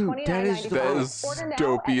 Only Dude, that is $29.95. Order now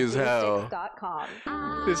dopey at as hell.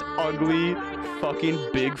 dingsticks.com. This ugly fucking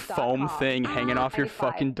big foam thing hanging off your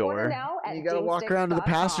fucking door. Now at You gotta walk around to the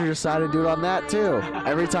passenger side and do it on that too.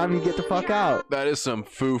 Every time you get the fuck out. That is some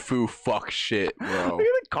foo-foo fuck shit, bro. Look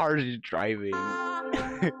at the cars he's driving.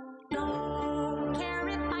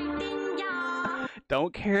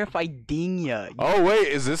 Don't care if I ding ya. Oh wait,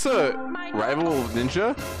 is this a rival of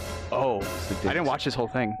Ninja? Oh, I didn't watch this whole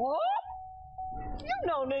thing. You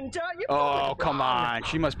know Ninja. You Oh, come on.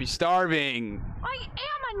 She must be starving. I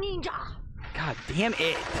am a ninja. God damn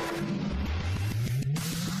it.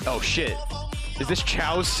 Oh, shit. Is this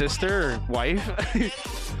Chow's sister or wife?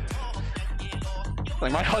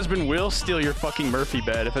 Like, my husband will steal your fucking Murphy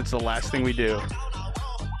bed if it's the last thing we do.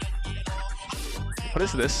 What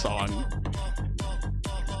is this song?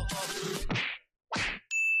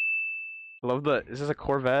 I love the... Is this a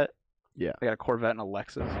Corvette? Yeah. I got a Corvette and a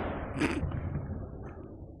Lexus.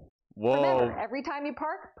 Whoa. Remember, every time you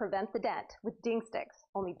park, prevent the dent with ding sticks.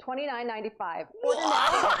 Only $29.95. Order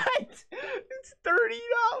now. What? It's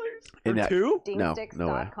 $30 for two?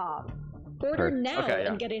 Dingsticks.com. Order now Okay, yeah.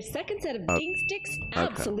 and get a second set of ding sticks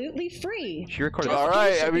absolutely free. She recorded All Just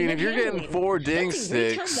right, pay I mean, shipping if you're and getting handling. 4 ding Plus,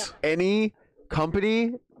 retail sticks, Any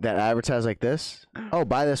company that advertise like this, oh,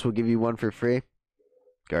 buy this, we'll give you one for free.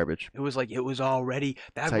 Garbage. It was like, it was already,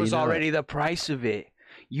 That's that how was you know already the price of it.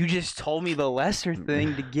 You just told me the lesser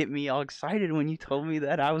thing to get me all excited when you told me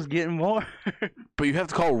that I was getting more. but you have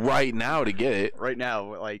to call right now to get it. Right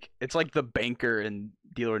now, like, it's like the banker and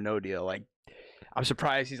Deal or No Deal. Like, I'm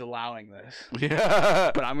surprised he's allowing this.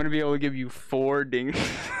 Yeah. But I'm going to be able to give you 4 ding.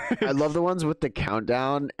 I love the ones with the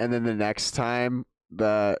countdown, and then the next time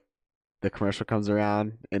the commercial comes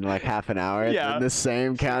around in like half an hour, Yeah. and the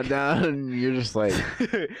same countdown, and you're just like,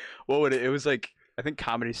 What would it was like, I think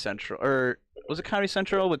Comedy Central, or was it Comedy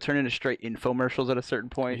Central would turn into straight infomercials at a certain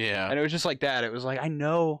point? Yeah. And it was just like that. It was like, I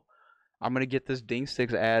know I'm going to get this Ding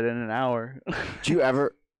Sticks ad in an hour. do you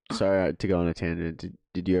ever? Sorry to go on a tangent.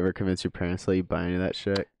 Did you ever convince your parents to let you buy any of that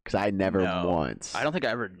shit? Because I never No. once. I don't think I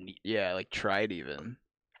ever, like tried even.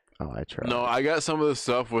 Oh, I tried. No, I got some of the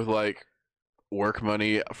stuff with like work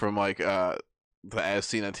money from like the As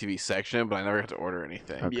Seen on TV section, but I never got to order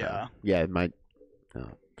anything. Okay. Yeah. Yeah,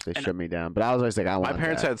 they shut me down. But I was always like, I want My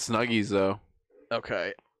parents that. had Snuggies though.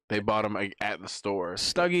 Okay. They bought them like, at the store.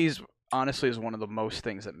 Snuggies, honestly, is one of the most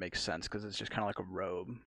things that makes sense because it's just kind of like a robe.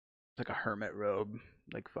 It's like a hermit robe.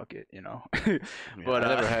 Like, fuck it, you know? Yeah, But I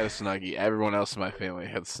never had a Snuggie. Everyone else in my family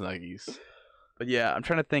had Snuggies. But yeah, I'm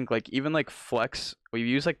trying to think, like, even like Flex, we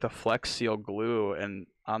use like the Flex Seal glue and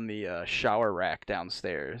on the shower rack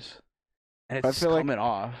downstairs. And I it's feel like coming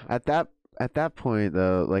off. At that point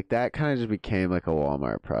though, like that kind of just became like a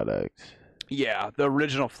Walmart product. Yeah, the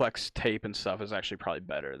original Flex tape and stuff is actually probably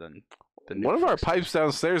better than the new One of our Flex. pipes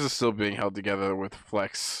downstairs is still being held together with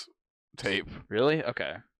Flex tape. Really?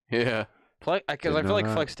 Okay. Yeah. Because I Didn't feel know like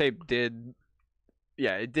that. Flex tape did.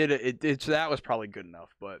 Yeah, it did. It that was probably good enough.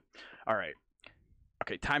 But all right.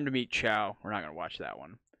 Okay, Time to Meet Chow. We're not gonna watch that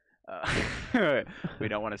one. We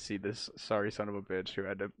don't want to see this sorry son of a bitch who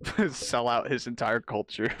had to sell out his entire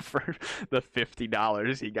culture for the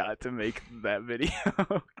 $50 he got to make that video.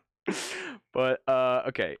 But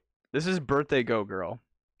okay, this is Birthday Go Girl.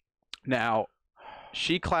 Now,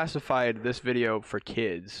 she classified this video for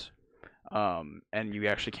kids, and you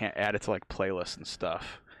actually can't add it to like playlists and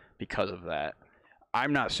stuff because of that.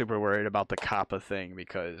 I'm not super worried about the COPPA thing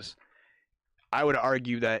because I would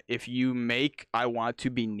argue that if you make I Want to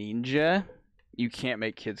Be Neenja, you can't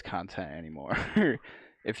make kids content anymore.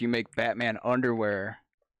 If you make Batman underwear,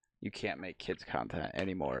 you can't make kids content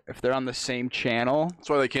anymore. If they're on the same channel, That's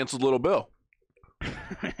why they canceled Little Bill.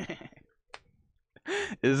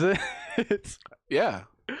 is it? It's Yeah.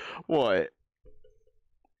 what?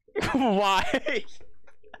 Why?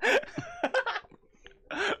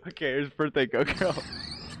 Okay, here's Birthday Go Girl.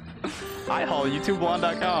 I haul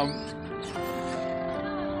YouTubeblonde.com.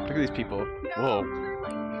 Look at these people. Whoa.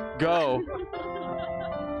 Go. I'm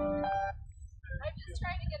just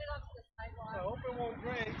trying to get it up to the sidewalk. I hope it won't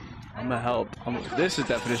break. I'm gonna help. This is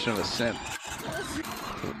the definition of a simp.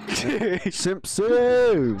 Simp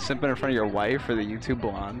Sue. Simping in front of your wife for the YouTube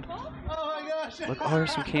blonde. Oh my gosh. Look, oh,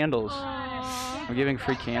 there's some candles. I'm giving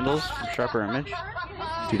free candles from Sharper Image.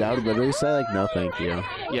 Dude, I would literally say like, no, thank you.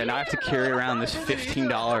 Yeah, now I have to carry around this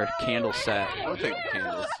 $15 candle set. I'll take the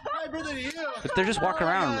candles. Hi, brother, to you. But they're just walking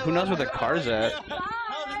around. Who knows where the car's at? Oh,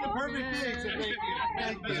 this is the perfect thing. So thank you.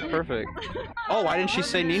 Thank This is you. perfect. Oh, why didn't she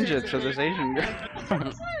say ninja to this Asian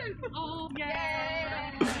girl?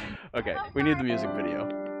 Okay, we need the music video.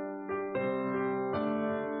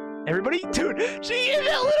 Everybody, dude, she is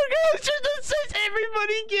that little girl that says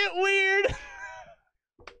everybody get weird.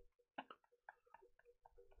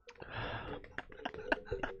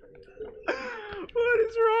 What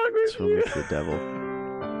is wrong with This one you? with the devil.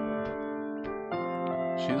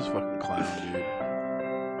 She's a fucking clown, dude.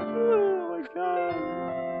 Oh my god.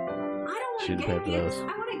 I don't She want didn't to pay get for gifts. those.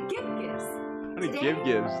 I want to give gifts. How many Today, give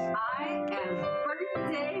gives? I am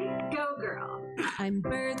birthday, go girl. I'm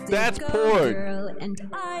birthday That's go porn. girl, and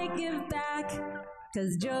I give back.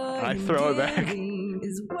 Cause joy I throw it back. giving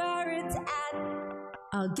is where it's at.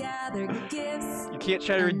 I'll gather gifts. You can't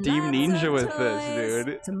try to redeem Neenja with this,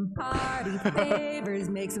 dude. Some party favors,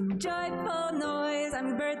 make some joyful noise.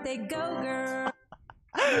 I'm birthday go girl.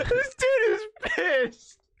 This dude is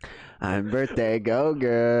pissed. I'm birthday go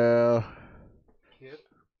girl. Kip,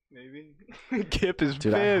 maybe. Kip is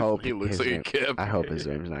Dude, pissed. I hope He looks his like a name- Kip. I hope his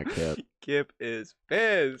name's not Kip. Kip is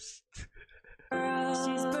pissed.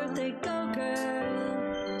 She's birthday go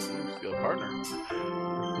girl. Steal a partner.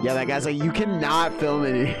 Yeah, that guy's like, you cannot film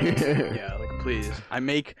in here. Yeah, like please. I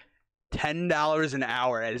make $10 an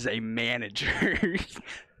hour as a manager.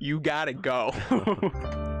 You gotta go.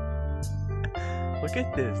 Look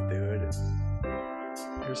at this, dude.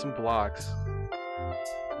 Here's some blocks.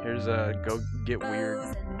 Here's a go get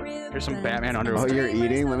weird. Here's some Batman underwear. Oh, you're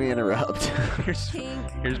eating? Let me interrupt.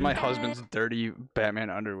 Here's my husband's dirty Batman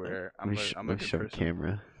underwear. I'm a Let me good show person.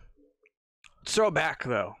 camera. Throw it back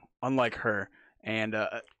though, unlike her. And You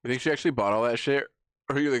think she actually bought all that shit?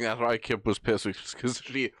 Or you think that's why Kip was pissed? Because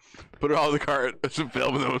she put it all in the cart to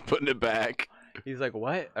film and then was putting it back. he's like,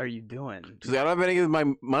 "What are you doing?" She's like, I don't have any of my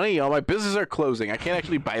money. All my businesses are closing. I can't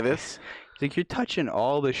actually buy this. He's like, "You're touching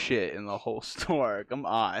all the shit in the whole store. Come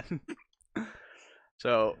on."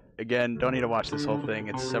 So again, don't need to watch this whole thing.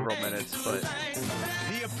 It's several minutes, but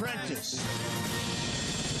The Apprentice.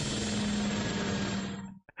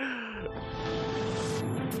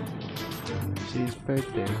 She's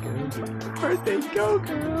birthday go girl. birthday go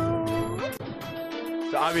girl.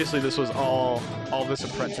 So obviously this was all this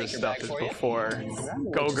apprentice stuff is before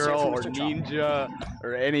Go Girl or Neenja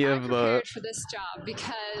or any of the. Prepared for this job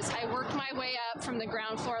because I worked my way up from the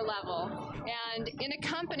ground floor level, and in a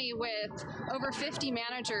company with over 50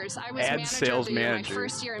 managers, I was Ad manager sales of the year, manager. my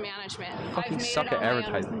first year in management. Fucking I've made suck it at on my own with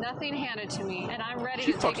advertising. nothing handed to me, and I'm ready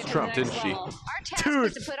She to take fucked it to Trump, the next didn't she? level. Our task Dude.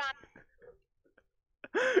 was to put on.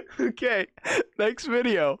 Okay, next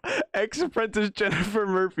video. Ex-apprentice Jennifer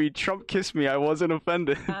Murphy. Trump kissed me. I wasn't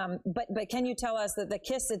offended. But can you tell us that the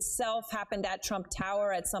kiss itself happened at Trump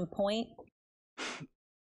Tower at some point?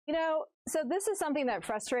 You know, so this is something that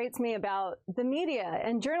frustrates me about the media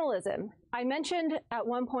and journalism. I mentioned at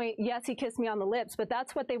one point, yes, he kissed me on the lips, but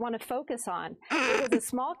that's what they want to focus on. It was a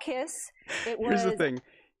small kiss. It was. Here's the thing.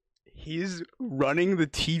 He's running the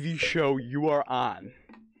TV show you are on.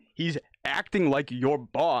 He's acting like your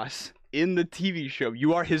boss in the TV show.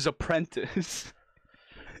 You are his apprentice.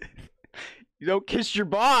 You don't kiss your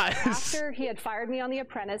boss. After he had fired me on The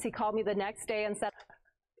Apprentice, he called me the next day and said,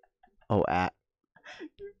 Oh, fired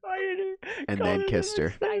her. and then kissed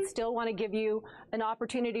her. I still want to give you an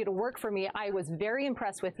opportunity to work for me. I was very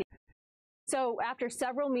impressed with you. So after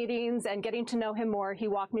several meetings and getting to know him more, he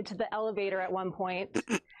walked me to the elevator at one point,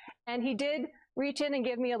 and he did reach in and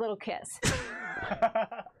give me a little kiss.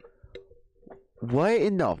 What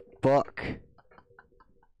in the fuck?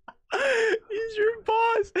 He's your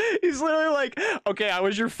boss. He's literally like, okay, I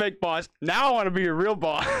was your fake boss. Now I want to be your real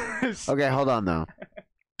boss. Okay, hold on though.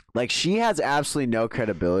 Like, she has absolutely no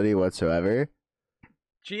credibility whatsoever.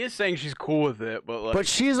 She is saying she's cool with it, but like, But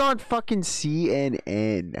she's on fucking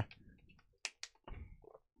CNN.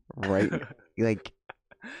 Right? Like,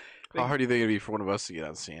 how hard do you think it'd be for one of us to get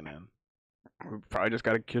on CNN? We probably just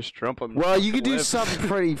gotta kiss Trump on the well, you could do lips. something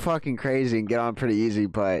pretty fucking crazy and get on pretty easy,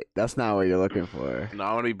 but that's not what you're looking for. No,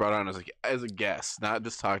 I want to be brought on as a guest, not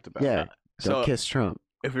just talked about. Yeah, don't kiss Trump.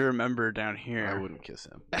 If you remember down here, I wouldn't kiss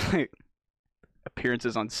him.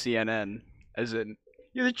 Appearances on CNN, as in,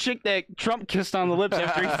 you're the chick that Trump kissed on the lips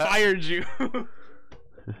after he fired you.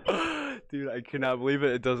 Dude, I cannot believe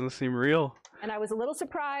it. It doesn't seem real. And I was a little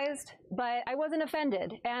surprised, but I wasn't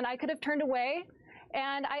offended. And I could have turned away.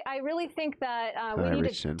 And I really think that we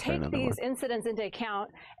need to take these incidents into account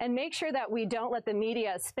and make sure that we don't let the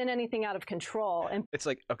media spin anything out of control. And It's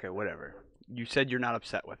like, okay, whatever. You said you're not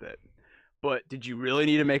upset with it. But did you really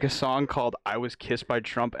need to make a song called I Was Kissed by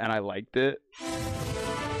Trump and I Liked It?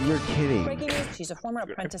 You're kidding. Breaking news: she's a former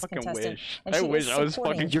apprentice fucking contestant, wish. and I she wish is I was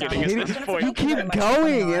supporting fucking Donald kidding at Trump. this point. You keep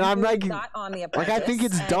going, and I'm like, On The I think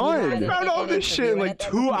it's Apprentice, done. and you I found all this shit in like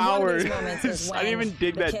 2 hours. I didn't even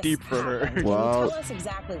dig the that kiss deep for her. happened. Well, Tell us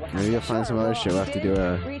exactly what maybe you'll happened. find some other shit. We'll have to do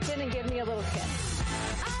a. reach in and give me a little kiss.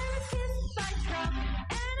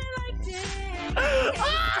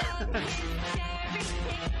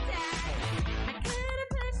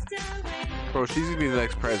 Bro, she's gonna be the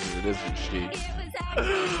next president, isn't she?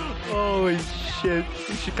 Holy shit.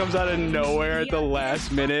 She comes out of nowhere at the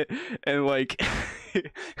last minute and like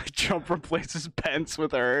Trump replaces Pence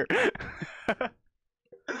with her.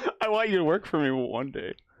 I want you to work for me one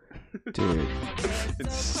day. Dude.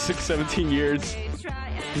 It's 17 years.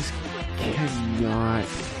 This cannot.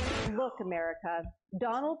 Look, America,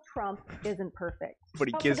 Donald Trump isn't perfect. But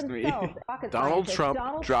he kissed me. Donald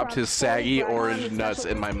Trump dropped his saggy orange nuts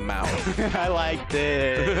in my mouth. I liked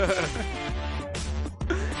it.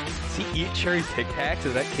 Does he eat cherry Tic Tacs?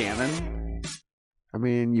 Is that canon? I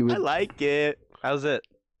mean, you would. I like it. That was it.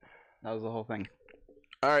 That was the whole thing.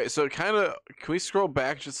 All right, so kind of, can we scroll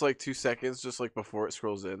back just like 2 seconds, just like before it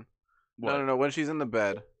scrolls in? What? No, when she's in the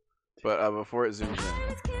bed, but before it zooms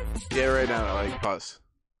in. Yeah, right now, like pause.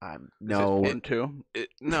 No. Into.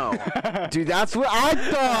 No. Dude, that's what I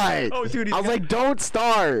thought. Oh, dude, I was like, don't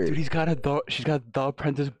start. Dude, she's got the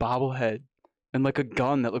Apprentice bobblehead and like a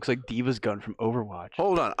gun that looks like Diva's gun from Overwatch.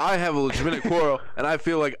 Hold on, I have a legitimate quarrel, and I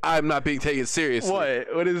feel like I'm not being taken seriously.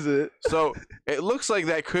 What? What is it? So it looks like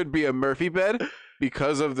that could be a Murphy bed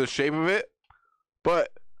because of the shape of it, but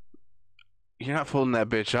you're not folding that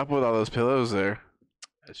bitch up with all those pillows there.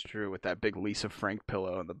 That's true, with that big Lisa Frank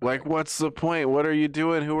pillow in the back. Like, what's the point? What are you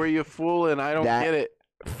doing? Who are you fooling? I don't get it.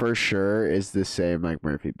 For sure is the same like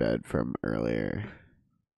Murphy bed from earlier.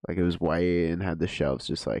 Like it was white and had the shelves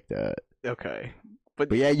just like that. Okay.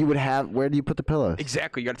 But yeah, you would have. Where do you put the pillows?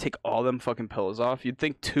 Exactly. You got to take all them fucking pillows off. You'd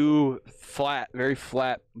think two flat, very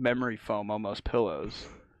flat memory foam almost pillows,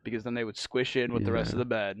 because then they would squish in with the rest of the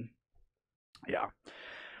bed. Yeah.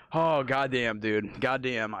 Oh, goddamn, dude.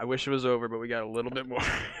 Goddamn. I wish it was over, but we got a little bit more.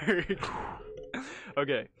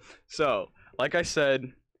 Okay. So, like I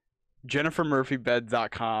said,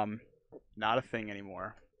 JenniferMurphyBed.com, not a thing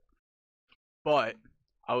anymore. But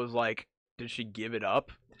I was like, did she give it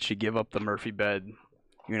up? Did she give up the Murphy bed,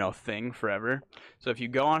 thing forever? So if you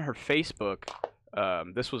go on her Facebook,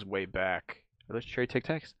 this was way back. Are those cherry Tic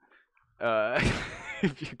Tacs?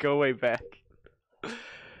 If you go way back.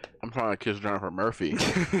 I'm trying to kiss Jennifer Murphy.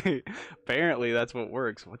 Apparently, that's what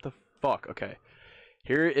works. What the fuck? Okay.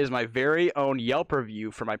 Here is my very own Yelp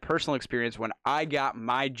review for my personal experience when I got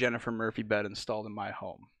my Jennifer Murphy bed installed in my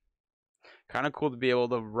home. Kind of cool to be able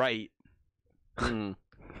to write.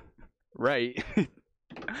 Right.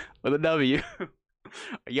 With a W.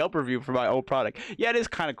 A Yelp review for my own product. Yeah, it is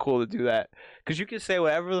kind of cool to do that. Because you can say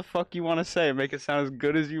whatever the fuck you want to say and make it sound as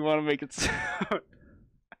good as you want to make it sound.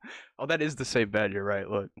 Oh, that is the same bed. You're right.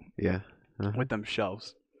 Look. Yeah. With them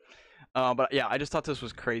shelves. But yeah, I just thought this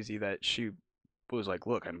was crazy that she was like,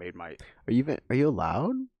 "Look, I made my." Are you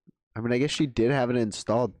allowed? I mean, I guess she did have it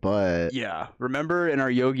installed, but yeah. Remember in our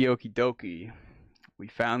Yogi Okie Dokie, we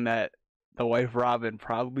found that the wife Robin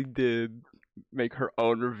probably did make her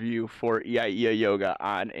own review for Iya Yoga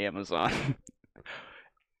on Amazon.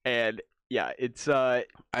 And yeah, it's I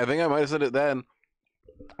think I might have said it then.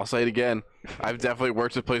 I'll say it again. I've definitely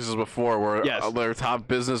worked at places before where their top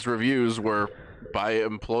business reviews were by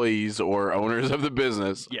employees or owners of the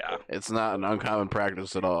business. Yeah. It's not an uncommon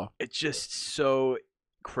practice at all. It's just so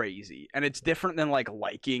crazy. And it's different than like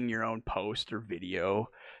liking your own post or video,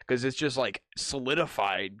 because it's just like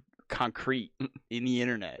solidified concrete in the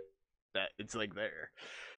internet that it's like there.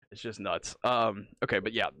 It's just nuts. Okay,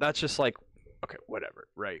 but yeah, that's just like, okay, whatever,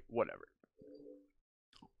 right? Whatever.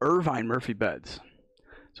 Irvine Murphy beds.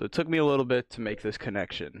 So it took me a little bit to make this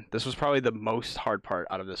connection. This was probably the most hard part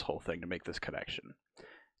out of this whole thing, to make this connection.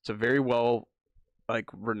 It's a very well,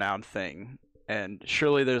 renowned thing, and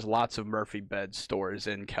surely there's lots of Murphy bed stores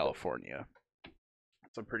in California.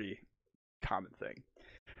 It's a pretty common thing.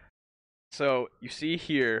 So you see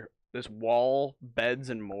here this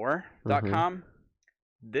wallbedsandmore.com.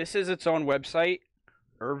 This is its own website,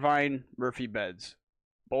 Irvine Murphy Beds.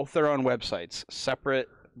 Both their own websites, separate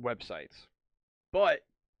websites. But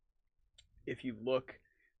if you look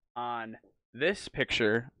on this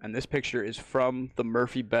picture, and this picture is from the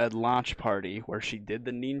Murphy Bed launch party where she did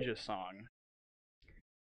the Neenja song,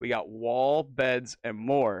 we got Wall Beds and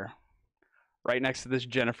More right next to this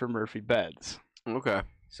Jennifer Murphy Beds. Okay.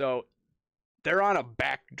 So they're on a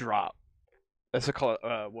backdrop. That's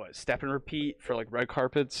step and repeat for like red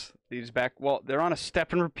carpets. They're on a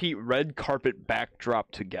step and repeat red carpet backdrop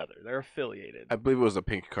together. They're affiliated. I believe it was a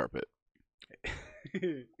pink carpet.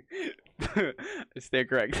 I stand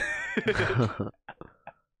correct.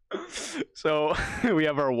 So we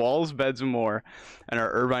have our Walls, Beds, and More, and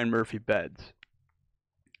our Irvine Murphy Beds.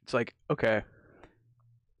 It's like, okay,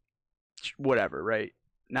 whatever, right?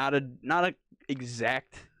 Not a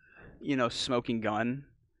exact, smoking gun.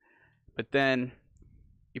 But then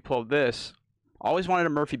you pull this. Always wanted a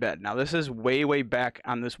Murphy bed. Now this is way, way back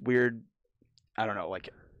on this weird, I don't know, like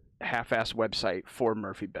half-assed website for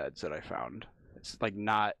Murphy beds that I found. It's like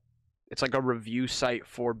a review site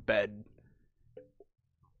for bed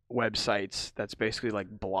websites that's basically like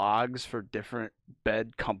blogs for different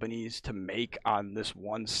bed companies to make on this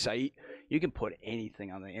one site. You can put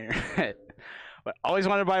anything on the internet. But always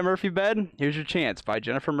wanted to buy a Murphy bed? Here's your chance. Buy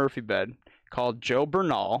Jennifer Murphy bed. Call Joe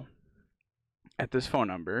Bernal at this phone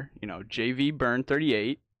number, JV Burn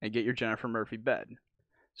 38, and get your Jennifer Murphy bed.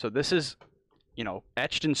 So this is,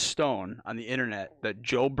 etched in stone on the internet that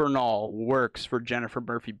Joe Bernal works for Jennifer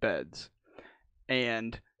Murphy beds.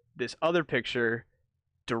 And this other picture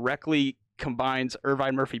directly combines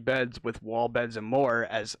Irvine Murphy beds with Wall Beds and More,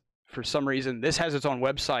 as for some reason this has its own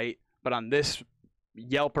website, but on this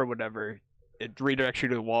Yelp or whatever, it redirects you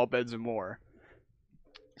to Wall Beds and More.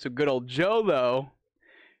 So good old Joe, though,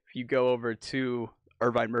 if you go over to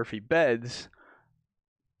Irvine Murphy beds,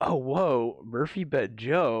 oh, whoa, Murphy bed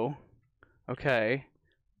Joe. Okay.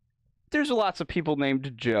 There's lots of people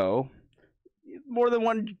named Joe. More than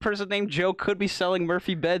one person named Joe could be selling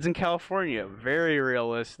Murphy beds in California. Very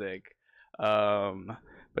realistic.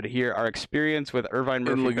 But here, our experience with Irvine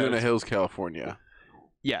Murphy beds. In Laguna Hills, California.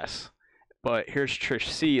 Yes. But here's Trish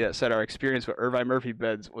C. that said our experience with Irvine Murphy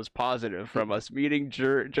beds was positive from us meeting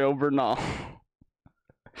Joe Bernal.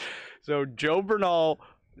 So Joe Bernal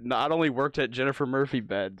not only worked at Jennifer Murphy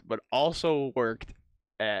beds, but also worked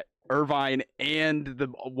at Irvine and the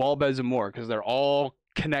Wall Beds and More, because they're all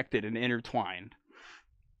connected and intertwined.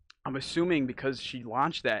 I'm assuming because she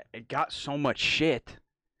launched that, it got so much shit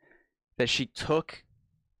that she took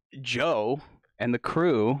Joe and the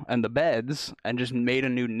crew and the beds and just made a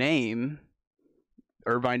new name,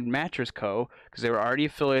 Irvine Mattress Co., because they were already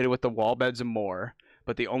affiliated with the Wall Beds and More,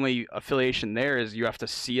 but the only affiliation there is you have to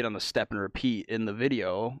see it on the step and repeat in the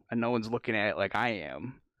video, and no one's looking at it like I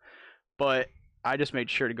am. But I just made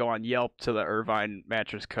sure to go on Yelp to the Irvine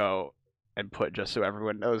Mattress Co. and put, just so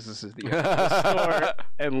everyone knows this is the store,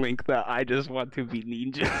 and link the I Just Want to Be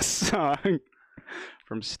Neenja song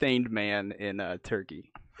from Stained Man in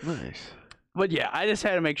Turkey. Nice. But yeah, I just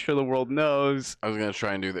had to make sure the world knows. I was going to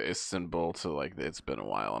try and do the Istanbul to like, it's been a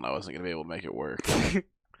while, and I wasn't going to be able to make it work.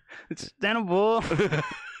 It's Istanbul.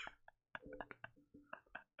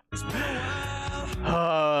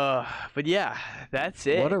 But yeah, that's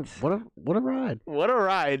it. What a ride. What a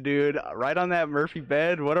ride, dude. Right on that Murphy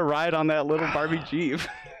bed. What a ride on that little Barbie Jeep.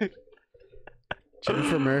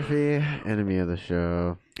 Jennifer Murphy, enemy of the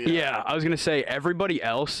show. Yeah, I was going to say everybody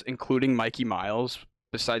else, including Mikey Miles,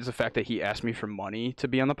 besides the fact that he asked me for money to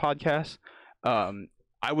be on the podcast,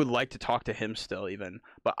 I would like to talk to him still even,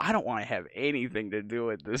 but I don't want to have anything to do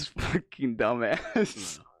with this fucking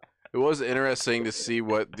dumbass. It was interesting to see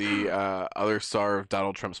what the other star of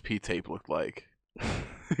Donald Trump's P-tape looked like.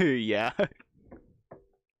 Yeah.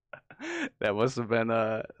 That must have been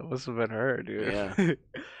her, dude. Yeah.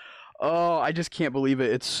 Oh, I just can't believe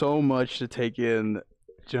it. It's so much to take in.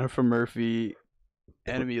 Jennifer Murphy,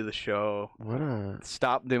 enemy of the show.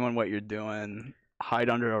 Stop doing what you're doing. Hide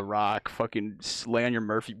under a rock. Fucking lay on your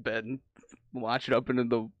Murphy bed and launch it up into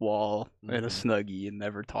the wall in a Snuggie and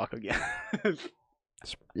never talk again.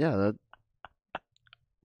 Yeah,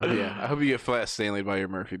 yeah, I hope you get flat Stanley by your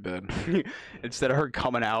Murphy bed. Instead of her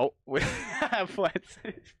coming out with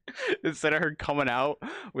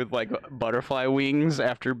like butterfly wings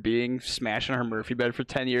after being smashed on her Murphy bed for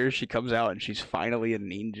 10 years, she comes out and she's finally a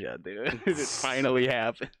ninja, dude. It finally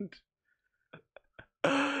happened.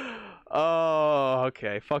 Oh,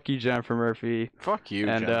 okay. Fuck you, Jennifer Murphy. Fuck you,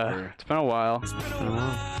 and, Jennifer. It's been a while.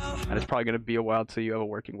 And it's probably going to be a while till you have a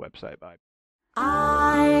working website. Bye.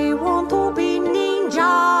 I want to be ninja.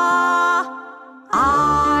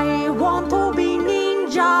 I want to be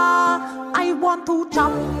ninja. I want to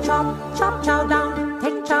chop, chop, chop, chow down.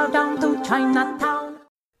 Take chow down to Chinatown.